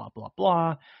regression, blah, blah,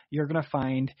 blah, you're going to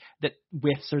find that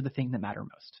whiffs are the thing that matter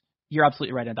most. You're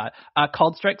absolutely right on that.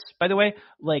 Called strikes, by the way,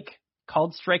 like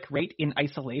called strike rate in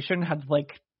isolation had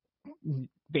like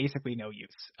basically no use.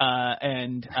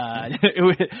 It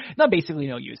was not basically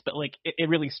no use, but like it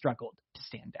really struggled to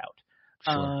stand out.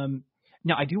 Sure.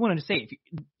 Now, I do want to say,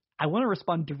 I want to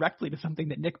respond directly to something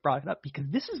that Nick brought up, because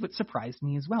this is what surprised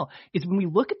me as well, is when we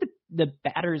look at the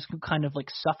batters who kind of like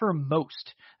suffer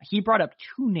most, he brought up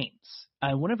 2 names,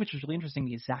 one of which is really interesting to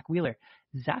me is Zach Wheeler.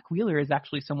 Zach Wheeler is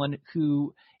actually someone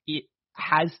who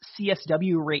has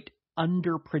CSW rate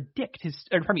underpredicts his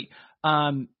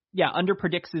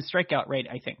strikeout rate,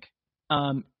 I think.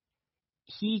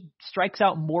 He strikes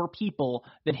out more people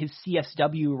than his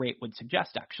CSW rate would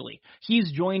suggest, actually. He's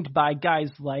joined by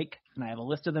guys like, and I have a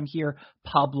list of them here,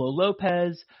 Pablo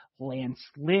Lopez, Lance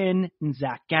Lynn, and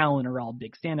Zach Gallen are all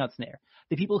big standouts there.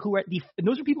 The people who are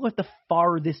those are people at the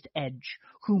farthest edge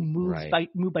who move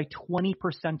by 20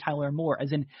 percentile or more,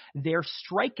 as in their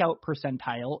strikeout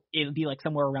percentile, it would be like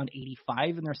somewhere around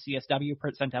 85, and their CSW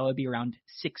percentile would be around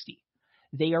 60.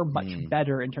 They are much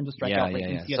better in terms of strikeout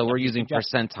rate. So we're using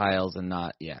percentiles and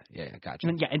not, gotcha.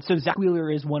 And so Zach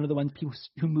Wheeler is one of the ones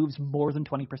who moves more than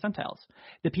 20 percentiles.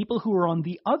 The people who are on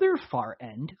the other far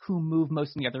end, who move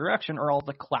most in the other direction, are all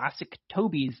the classic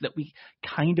Tobys that we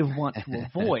kind of want to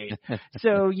avoid.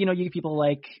 So, you get people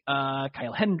like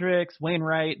Kyle Hendricks,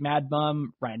 Wainwright, Mad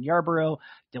Bum, Ryan Yarborough,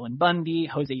 Dylan Bundy,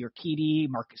 Jose Urquidy,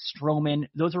 Marcus Stroman.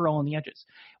 Those are all on the edges.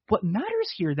 What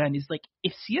matters here then is like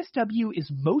if CSW is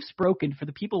most broken for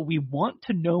the people we want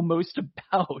to know most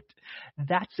about,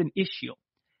 that's an issue.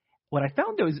 What I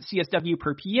found, though, is that CSW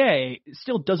per PA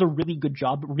still does a really good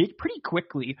job pretty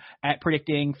quickly at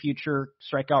predicting future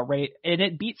strikeout rate, and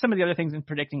it beats some of the other things in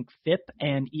predicting FIP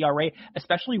and ERA,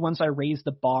 especially once I raised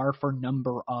the bar for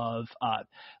number of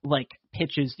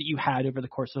pitches that you had over the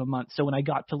course of a month. So when I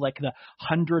got to like the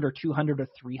 100 or 200 or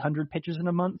 300 pitches in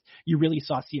a month, you really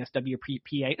saw CSW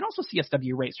PA and also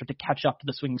CSW rate start to catch up to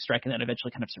the swinging strike and then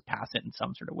eventually kind of surpass it in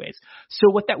some sort of ways. So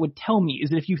what that would tell me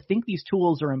is that if you think these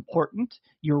tools are important,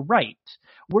 you're right.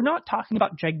 We're not talking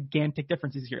about gigantic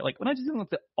differences here. Like when I just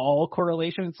look at all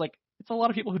correlation, it's like it's a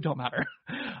lot of people who don't matter.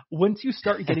 Once you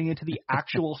start getting into the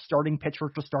actual starting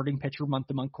pitcher to starting pitcher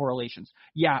month-to-month correlations,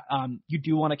 you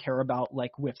do want to care about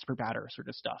like whiffs per batter sort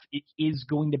of stuff. It is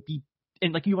going to be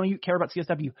and like you want to care about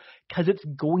CSW because it's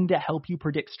going to help you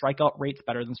predict strikeout rates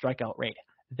better than strikeout rate.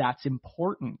 That's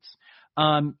important.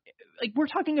 Like we're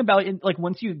talking about like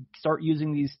once you start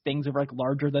using these things over like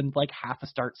larger than like half a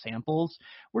start samples,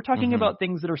 we're talking about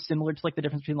things that are similar to like the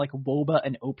difference between like WOBA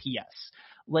and OPS.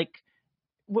 Like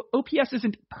OPS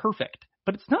isn't perfect,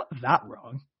 but it's not that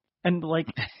wrong. And like,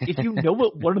 if you know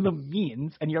what one of them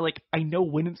means and you're like, I know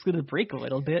when it's going to break a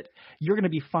little bit, you're going to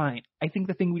be fine. I think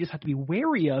the thing we just have to be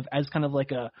wary of as kind of like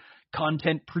a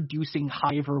content producing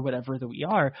hive or whatever that we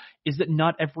are, is that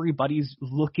not everybody's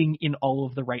looking in all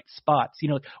of the right spots. You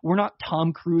know, we're not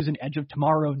Tom Cruise in Edge of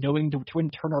Tomorrow knowing to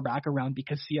turn our back around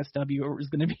because CSW is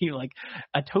going to be like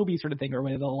a Toby sort of thing, or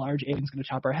whether the large alien's going to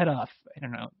chop our head off. I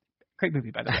don't know. Great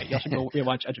movie, by the way. Y'all should go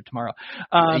watch Edge of Tomorrow.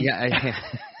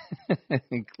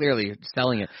 Clearly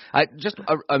selling it.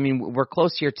 I mean, we're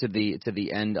close here to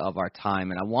the end of our time,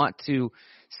 and I want to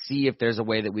see if there's a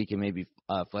way that we can maybe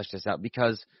flesh this out,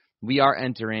 because we are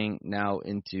entering now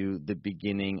into the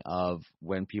beginning of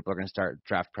when people are going to start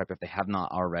draft prep if they have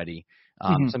not already.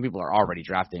 Some people are already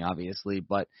drafting, obviously,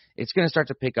 but it's going to start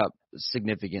to pick up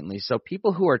significantly. So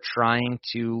people who are trying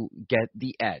to get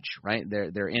the edge, right?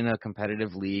 They're in a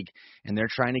competitive league, and they're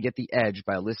trying to get the edge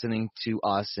by listening to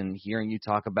us and hearing you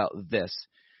talk about this.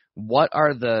 What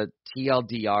are the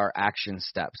TLDR action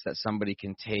steps that somebody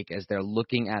can take as they're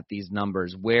looking at these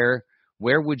numbers? Where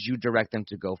would you direct them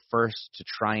to go first to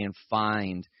try and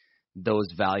find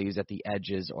those values at the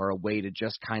edges, or a way to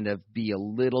just kind of be a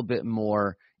little bit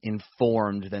more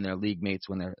informed than their league mates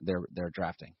when they're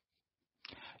drafting?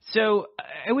 So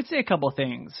I would say a couple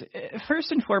things.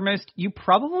 First and foremost, you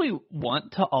probably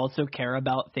want to also care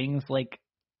about things like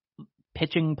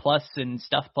pitching plus and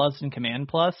stuff plus and command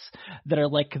plus that are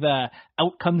like the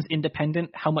outcomes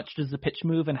independent. How much does the pitch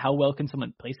move and how well can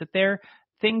someone place it there?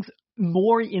 Things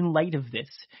more in light of this,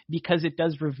 because it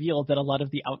does reveal that a lot of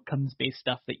the outcomes-based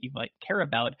stuff that you might care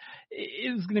about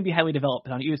is going to be highly developed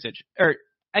on usage. Or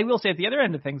I will say at the other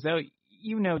end of things, though,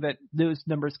 you know that those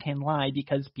numbers can lie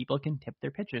because people can tip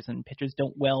their pitches, and pitchers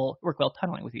don't work well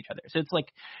tunneling with each other. So it's like,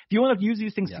 if you want to use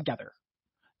these things together,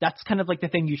 that's kind of like the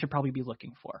thing you should probably be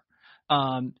looking for.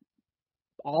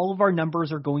 All of our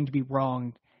numbers are going to be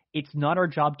wrong. It's not our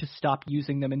job to stop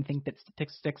using them and think that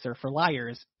statistics are for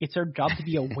liars. It's our job to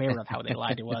be aware of how they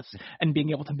lie to us and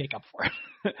being able to make up for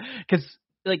it. Because,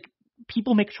 like,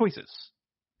 people make choices.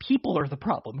 People are the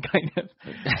problem, kind of.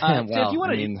 Well, so if you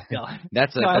want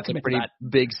that's a pretty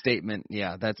big statement.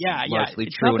 Yeah, that's largely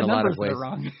true in a lot of ways.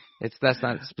 That's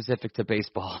not specific to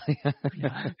baseball.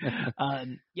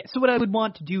 So what I would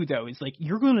want to do, though, is like,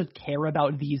 you're going to care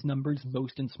about these numbers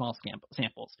most in small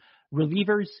samples.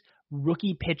 Relievers,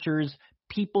 rookie pitchers,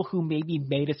 people who maybe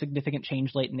made a significant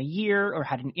change late in the year or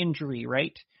had an injury,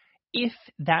 right? If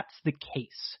that's the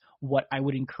case, what I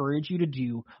would encourage you to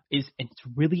do is, and it's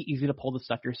really easy to pull this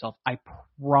stuff yourself, I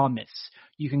promise.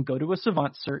 You can go to a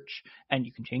Savant search and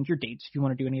you can change your dates if you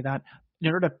want to do any of that.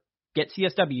 In order to get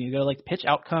CSW, you go to like pitch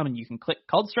outcome and you can click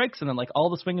called strikes and then like all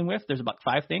the swing and whiff. There's about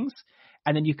 5 things.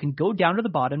 And then you can go down to the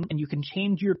bottom and you can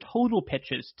change your total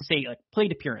pitches to say like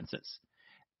plate appearances.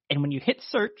 And when you hit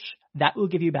search, that will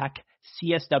give you back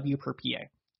CSW per PA.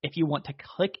 If you want to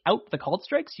click out the called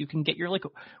strikes, you can get your like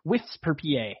whiffs per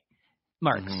PA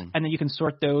marks, and then you can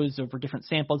sort those over different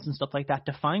samples and stuff like that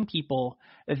to find people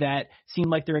that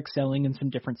seem like they're excelling in some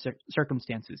different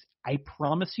circumstances. I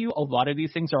promise you, a lot of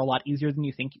these things are a lot easier than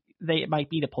you think they might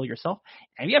be to pull yourself.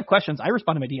 And if you have questions, I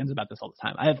respond to my DMs about this all the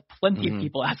time. I have plenty of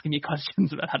people asking me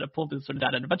questions about how to pull this sort of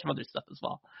data and a bunch of other stuff as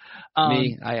well.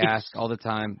 I ask all the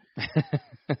time.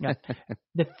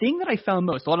 The thing that I found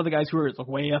most, a lot of the guys who are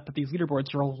way up at these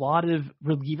leaderboards are a lot of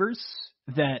relievers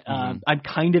that I'm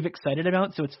kind of excited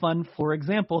about. So it's fun, for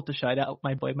example, to shout out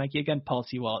my boy Mikey again, Paul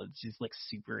Sewald. It's just like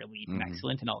super elite and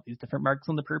excellent and all these different marks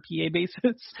on the per PA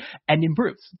basis and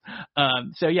improves.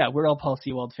 So yeah, we're all Paul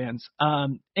Sewald fans.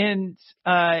 And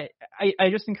I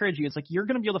just encourage you, it's like you're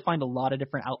going to be able to find a lot of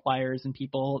different outliers and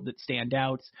people that stand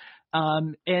out.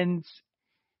 And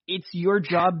it's your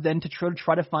job then to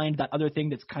try to find that other thing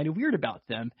that's kind of weird about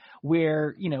them,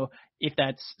 where, you know, if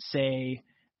that's, say,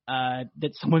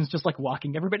 that someone's just like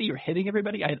walking everybody or hitting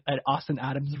everybody. I had Austin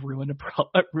Adams ruin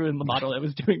the model I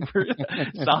was doing for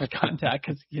soft contact,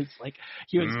 because he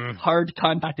was hard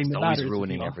contacting the batters. Always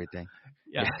ruining everything.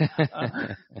 Yeah.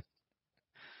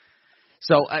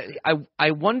 So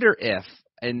I wonder if,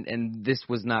 and this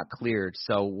was not cleared,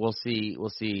 so we'll see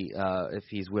if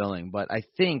he's willing. But I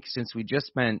think since we just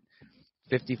spent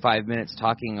 55 minutes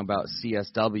talking about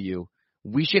CSW,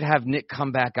 we should have Nick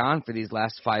come back on for these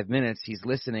last 5 minutes. He's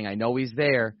listening. I know he's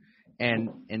there.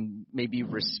 and maybe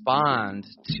respond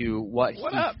to what he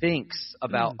thinks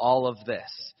about all of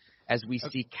this as we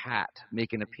see Cat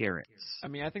make an appearance. I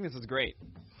mean, I think this is great.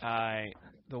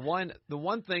 The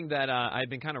one thing that I've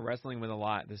been kind of wrestling with a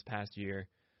lot this past year,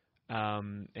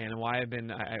 and why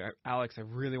Alex, I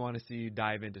really want to see you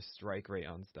dive into strike rate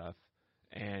on stuff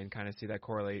and kind of see that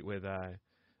correlate with, like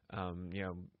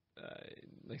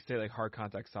hard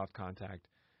contact, soft contact,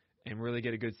 and really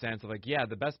get a good sense of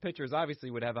the best pitchers obviously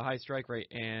would have a high strike rate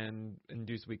and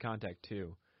induce weak contact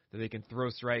too, that they can throw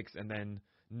strikes and then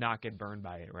not get burned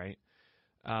by it, right?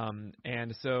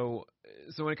 And so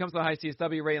when it comes to the high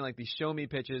CSW rate and like these show me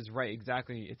pitches, right,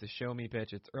 exactly, it's a show me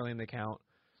pitch, it's early in the count,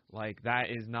 like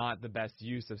that is not the best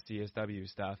use of CSW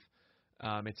stuff.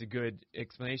 It's a good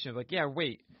explanation of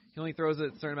wait, he only throws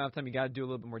it a certain amount of time, you got to do a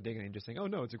little bit more digging and just saying, oh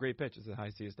no, it's a great pitch, it's a high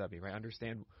CSW, right?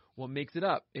 Understand what makes it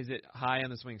up. Is it high on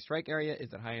the swing strike area?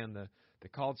 Is it high on the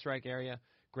called strike area?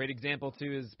 Great example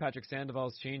too is Patrick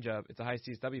Sandoval's changeup. It's a high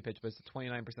CSW pitch, but it's a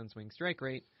 29% swing strike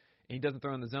rate, and he doesn't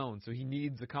throw in the zone, so he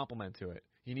needs a complement to it.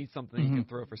 He needs something he can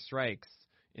throw for strikes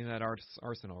in that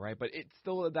arsenal, right? But it's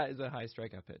still, that is a high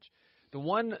strikeout pitch. The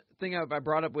one thing I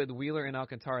brought up with Wheeler and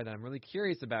Alcantara that I'm really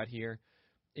curious about here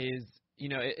is,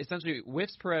 essentially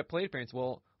whiffs per plate appearance.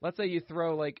 Well, let's say you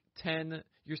throw 10,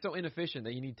 you're so inefficient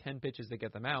that you need 10 pitches to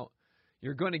get them out.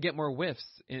 You're going to get more whiffs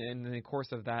in the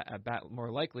course of that at bat, more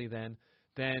likely than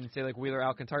say Wheeler,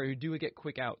 Alcantara, who do get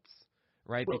quick outs,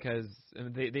 right? Well, because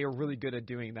they are really good at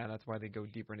doing that. That's why they go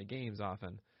deeper into games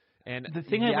often. And the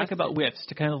thing I like about whiffs,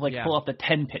 to kind of pull up the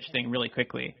 10 pitch thing really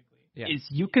quickly, is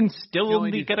you can still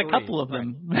only get 3, a couple of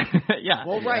them. Yeah.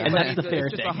 Well, right. And that's the fair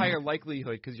it's just thing. a higher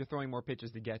likelihood because you're throwing more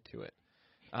pitches to get to it,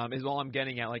 is all I'm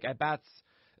getting at. At bats,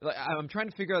 I'm trying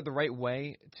to figure out the right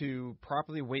way to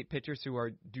properly weight pitchers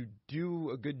who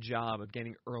do a good job of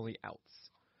getting early outs,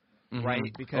 right?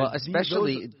 Because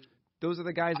especially those are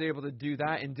the guys that are able to do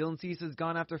that. And Dylan Cease has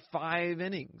gone after 5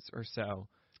 innings or so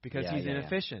because he's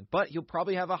inefficient. But he'll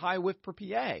probably have a high whiff per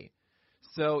PA.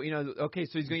 So, so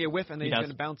he's going to get a whiff, and then he's going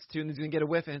to bounce 2, and he's going to get a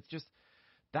whiff, and it's just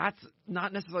that's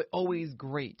not necessarily always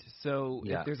great. So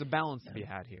there's a balance to be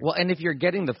had here. Well, and if you're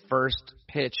getting the first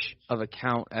pitch of a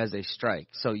count as a strike,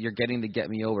 so you're getting the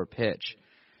get me over pitch,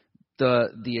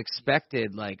 the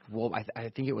expected, I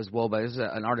think it was but this is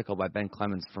an article by Ben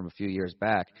Clemens from a few years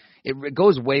back. It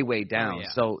goes way, way down. Oh, yeah.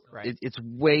 So right. It's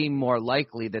way more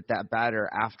likely that batter,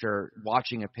 after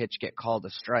watching a pitch get called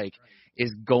a strike,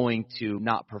 is going to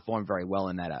not perform very well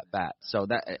in that at bat. So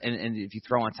that, and if you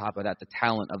throw on top of that the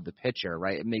talent of the pitcher,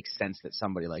 right, it makes sense that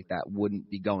somebody like that wouldn't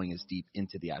be going as deep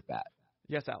into the at bat.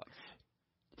 Yes, Alex.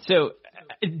 So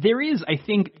there is, I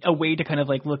think, a way to kind of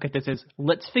look at this as,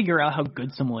 let's figure out how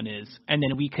good someone is, and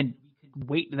then we can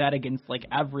weight that against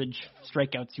average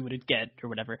strikeouts you would get or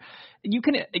whatever. You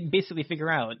can basically figure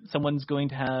out someone's going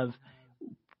to have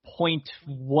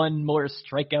 0.1 more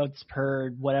strikeouts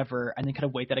per whatever, and then kind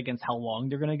of weight that against how long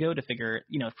they're going to go to figure,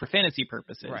 for fantasy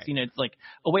purposes. Right. It's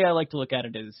a way I like to look at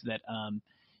it is that,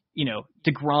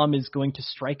 DeGrom is going to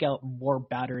strike out more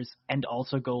batters and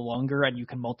also go longer, and you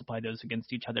can multiply those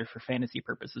against each other for fantasy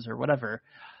purposes or whatever.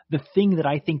 The thing that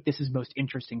I think this is most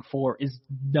interesting for is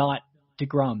not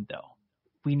DeGrom, though.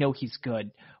 We know he's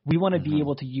good. We want to be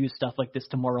able to use stuff like this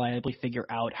to more reliably figure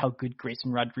out how good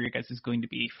Grayson Rodriguez is going to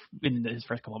be in his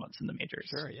first couple of months in the majors.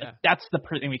 Sure, yeah. That's the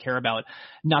thing we care about,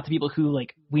 not the people who,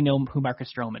 we know who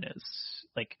Marcus Stroman is.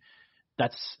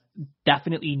 That's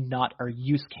definitely not our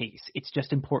use case. It's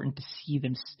just important to see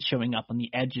them showing up on the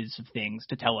edges of things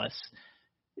to tell us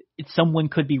someone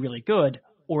could be really good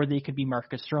or they could be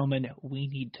Marcus Stroman. We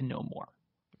need to know more.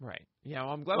 Right. Yeah,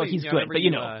 well, I'm glad he's good, but you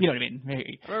know what I mean.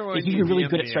 If you're really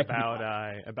good at striking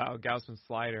about Gausman's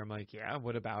slider, I'm like, yeah,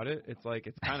 what about it? It's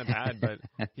it's kind of bad,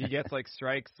 but he gets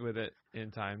strikes with it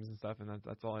in times and stuff, and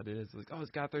that's all it is.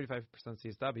 It's got 35%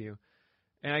 CSW,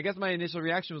 and I guess my initial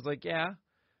reaction was yeah,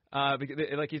 because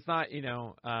he's not,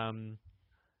 I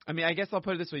mean, I guess I'll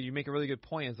put it this way: you make a really good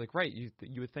point. It's right,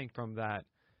 you would think from that,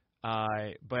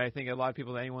 but I think a lot of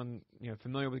people, anyone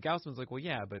familiar with Gausman's well,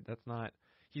 yeah, but that's not.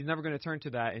 He's never going to turn to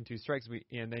that into strikes.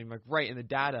 And then right in the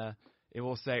data, it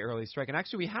will say early strike. And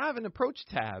actually, we have an approach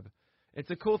tab.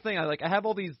 It's a cool thing. I have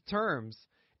all these terms,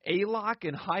 A-lock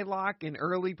and high lock and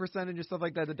early percentage and stuff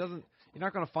like that. You're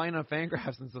not going to find on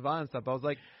Fangraphs and Savant and stuff. But I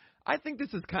was I think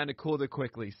this is kind of cool to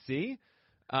quickly see.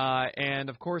 And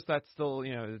of course, that's still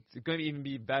it's going to even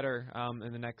be better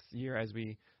in the next year as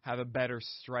we have a better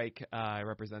strike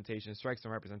representation, strike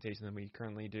zone representation than we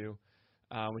currently do,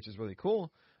 which is really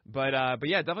cool. But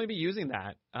yeah, definitely be using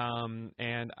that.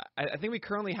 And I think we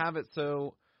currently have it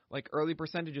so early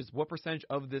percentages. What percentage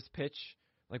of this pitch,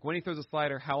 Like when he throws a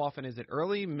slider, how often is it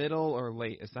early, middle, or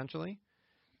late, essentially?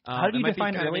 How do you define early? It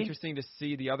might be kind of interesting to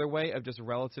see the other way of just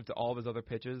relative to all of his other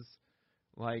pitches.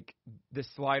 Like this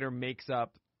slider makes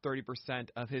up 30%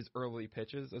 of his early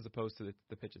pitches as opposed to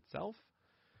the pitch itself.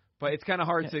 But it's kind of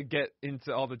hard to get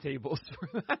into all the tables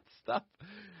for that stuff.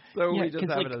 So we just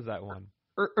have it as that one.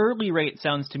 Early rate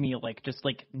sounds to me like just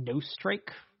like no strike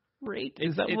rate.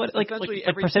 Is that what like every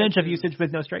percentage of usage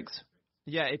with no strikes?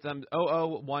 Yeah, it's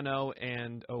 00, 10,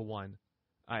 and 01.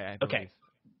 I believe. Okay.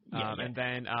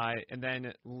 And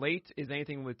then late is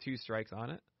anything with 2 strikes on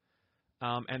it.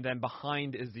 And then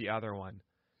behind is the other one.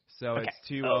 So it's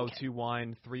 2-0,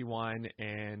 2-1, 3-1,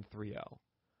 and 3-0.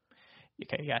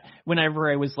 Okay, yeah.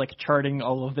 Whenever I was like charting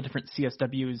all of the different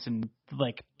CSWs and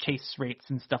like chase rates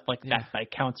and stuff like that by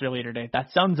counts earlier today,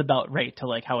 that sounds about right to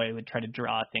like how I would try to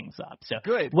draw things up. So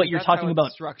good. What you're talking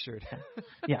about structured.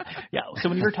 yeah. So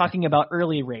when you're talking about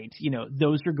early rate,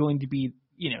 those are going to be,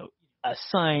 a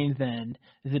sign then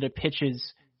that a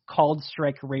pitch's called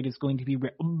strike rate is going to be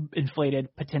inflated.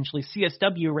 Potentially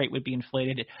CSW rate would be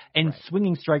inflated, and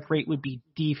swinging strike rate would be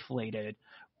deflated.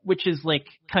 Which is like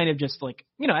kind of just like,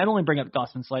 I only bring up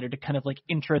Gausman slider to kind of like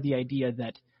intro the idea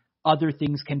that other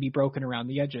things can be broken around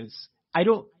the edges. I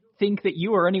don't think that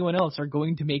you or anyone else are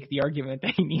going to make the argument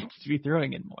that he needs to be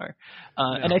throwing in more.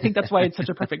 And I think that's why it's such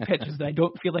a perfect pitch, is that I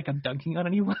don't feel like I'm dunking on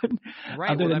anyone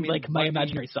other than like my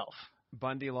imaginary self.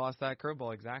 Bundy lost that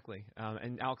curveball, exactly.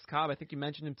 And Alex Cobb, I think you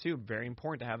mentioned him too. Very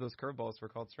important to have those curveballs for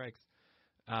called strikes.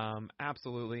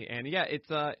 Absolutely. And yeah,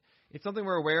 it's something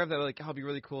we're aware of that like it'll be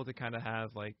really cool to kind of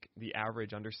have like the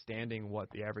average, understanding what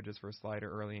the average is for a slider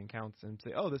early in counts and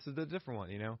say, oh, this is the different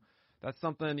one, That's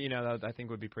something, that I think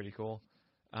would be pretty cool.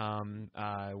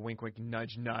 Wink, wink,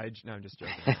 nudge, nudge. No, I'm just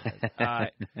joking.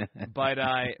 But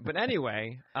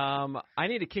anyway, I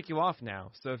need to kick you off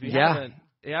now. So if you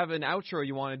have an outro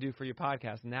you want to do for your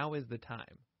podcast, now is the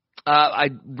time.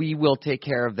 We will take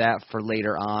care of that for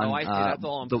later on. Oh, I see. That's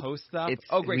all on post stuff.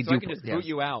 Oh, great. So I can just boot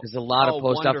you out. There's a lot of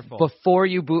post stuff. Before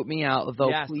you boot me out,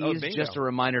 though, please, just a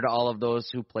reminder to all of those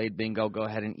who played bingo, go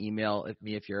ahead and email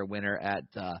me if you're a winner at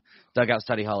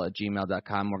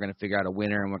dugoutstudyhall@gmail.com. We're going to figure out a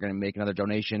winner, and we're going to make another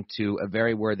donation to a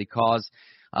very worthy cause.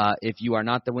 If you are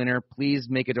not the winner, please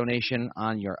make a donation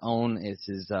on your own.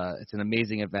 It's an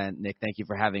amazing event. Nick, thank you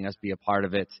for having us be a part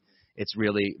of it. It's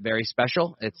really very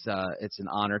special. It's an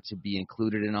honor to be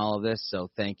included in all of this. So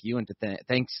thank you, and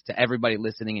thanks to everybody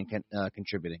listening and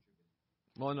contributing.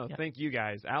 Well, no, thank you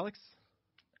guys. Alex?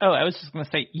 Oh, I was just going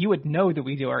to say, you would know that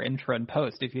we do our intro and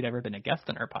post if you'd ever been a guest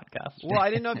on our podcast. Well, I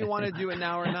didn't know if you wanted to do it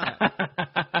now or not.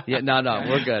 No,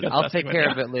 we're good. I'll take care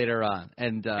of it later on.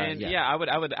 I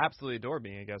would absolutely adore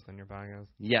being a guest on your podcast.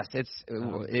 Yes, it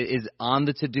is on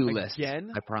the to-do list.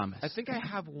 Again? I promise. I think I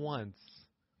have once.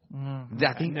 I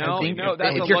think that's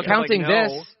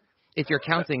if you're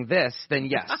counting this, then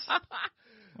yes.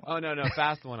 Oh no,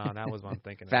 Fast went on. That was what I'm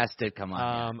thinking. Fast did come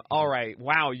on. All right.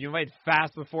 Wow, you made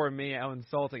Fast before me. How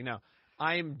insulting. No,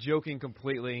 I'm joking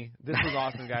completely. This was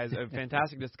awesome, guys. A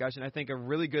fantastic discussion. I think a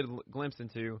really good glimpse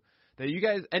into that. You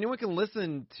guys, anyone can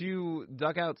listen to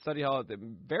Dugout Study Hall.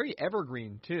 Very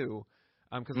evergreen too,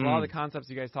 because a lot of the concepts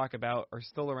you guys talk about are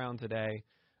still around today.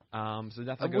 So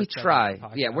definitely we try.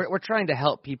 Yeah, we're trying to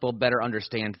help people better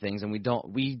understand things, and we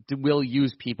will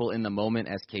use people in the moment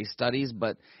as case studies,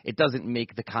 but it doesn't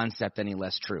make the concept any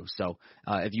less true. So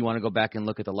if you want to go back and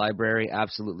look at the library,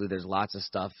 absolutely, there's lots of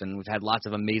stuff, and we've had lots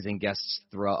of amazing guests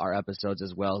throughout our episodes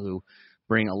as well who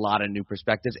bring a lot of new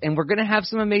perspectives, and we're going to have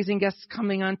some amazing guests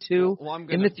coming on too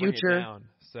in the future. Down,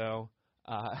 so.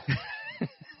 But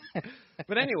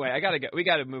anyway, we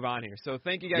got to move on here. So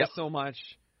thank you guys so much.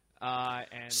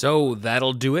 So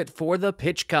that'll do it for the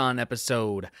PitchCon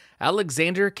episode.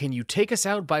 Alexander, can you take us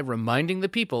out by reminding the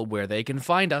people where they can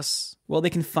find us? Well, they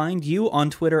can find you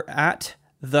on Twitter at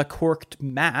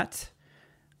TheCorkedMatt.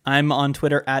 I'm on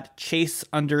Twitter at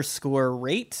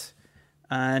Chase_Rate.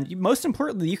 And most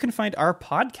importantly, you can find our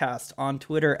podcast on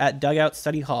Twitter at Dugout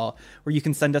Study Hall, where you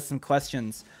can send us some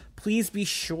questions. Please be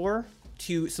sure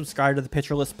to subscribe to the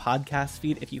Pitcher List podcast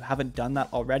feed if you haven't done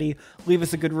that already. Leave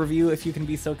us a good review if you can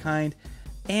be so kind.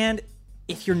 And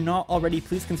if you're not already,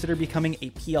 please consider becoming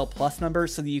a PL Plus member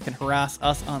so that you can harass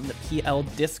us on the PL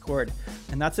Discord.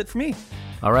 And that's it for me.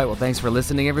 All right, well, thanks for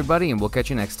listening, everybody, and we'll catch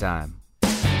you next time.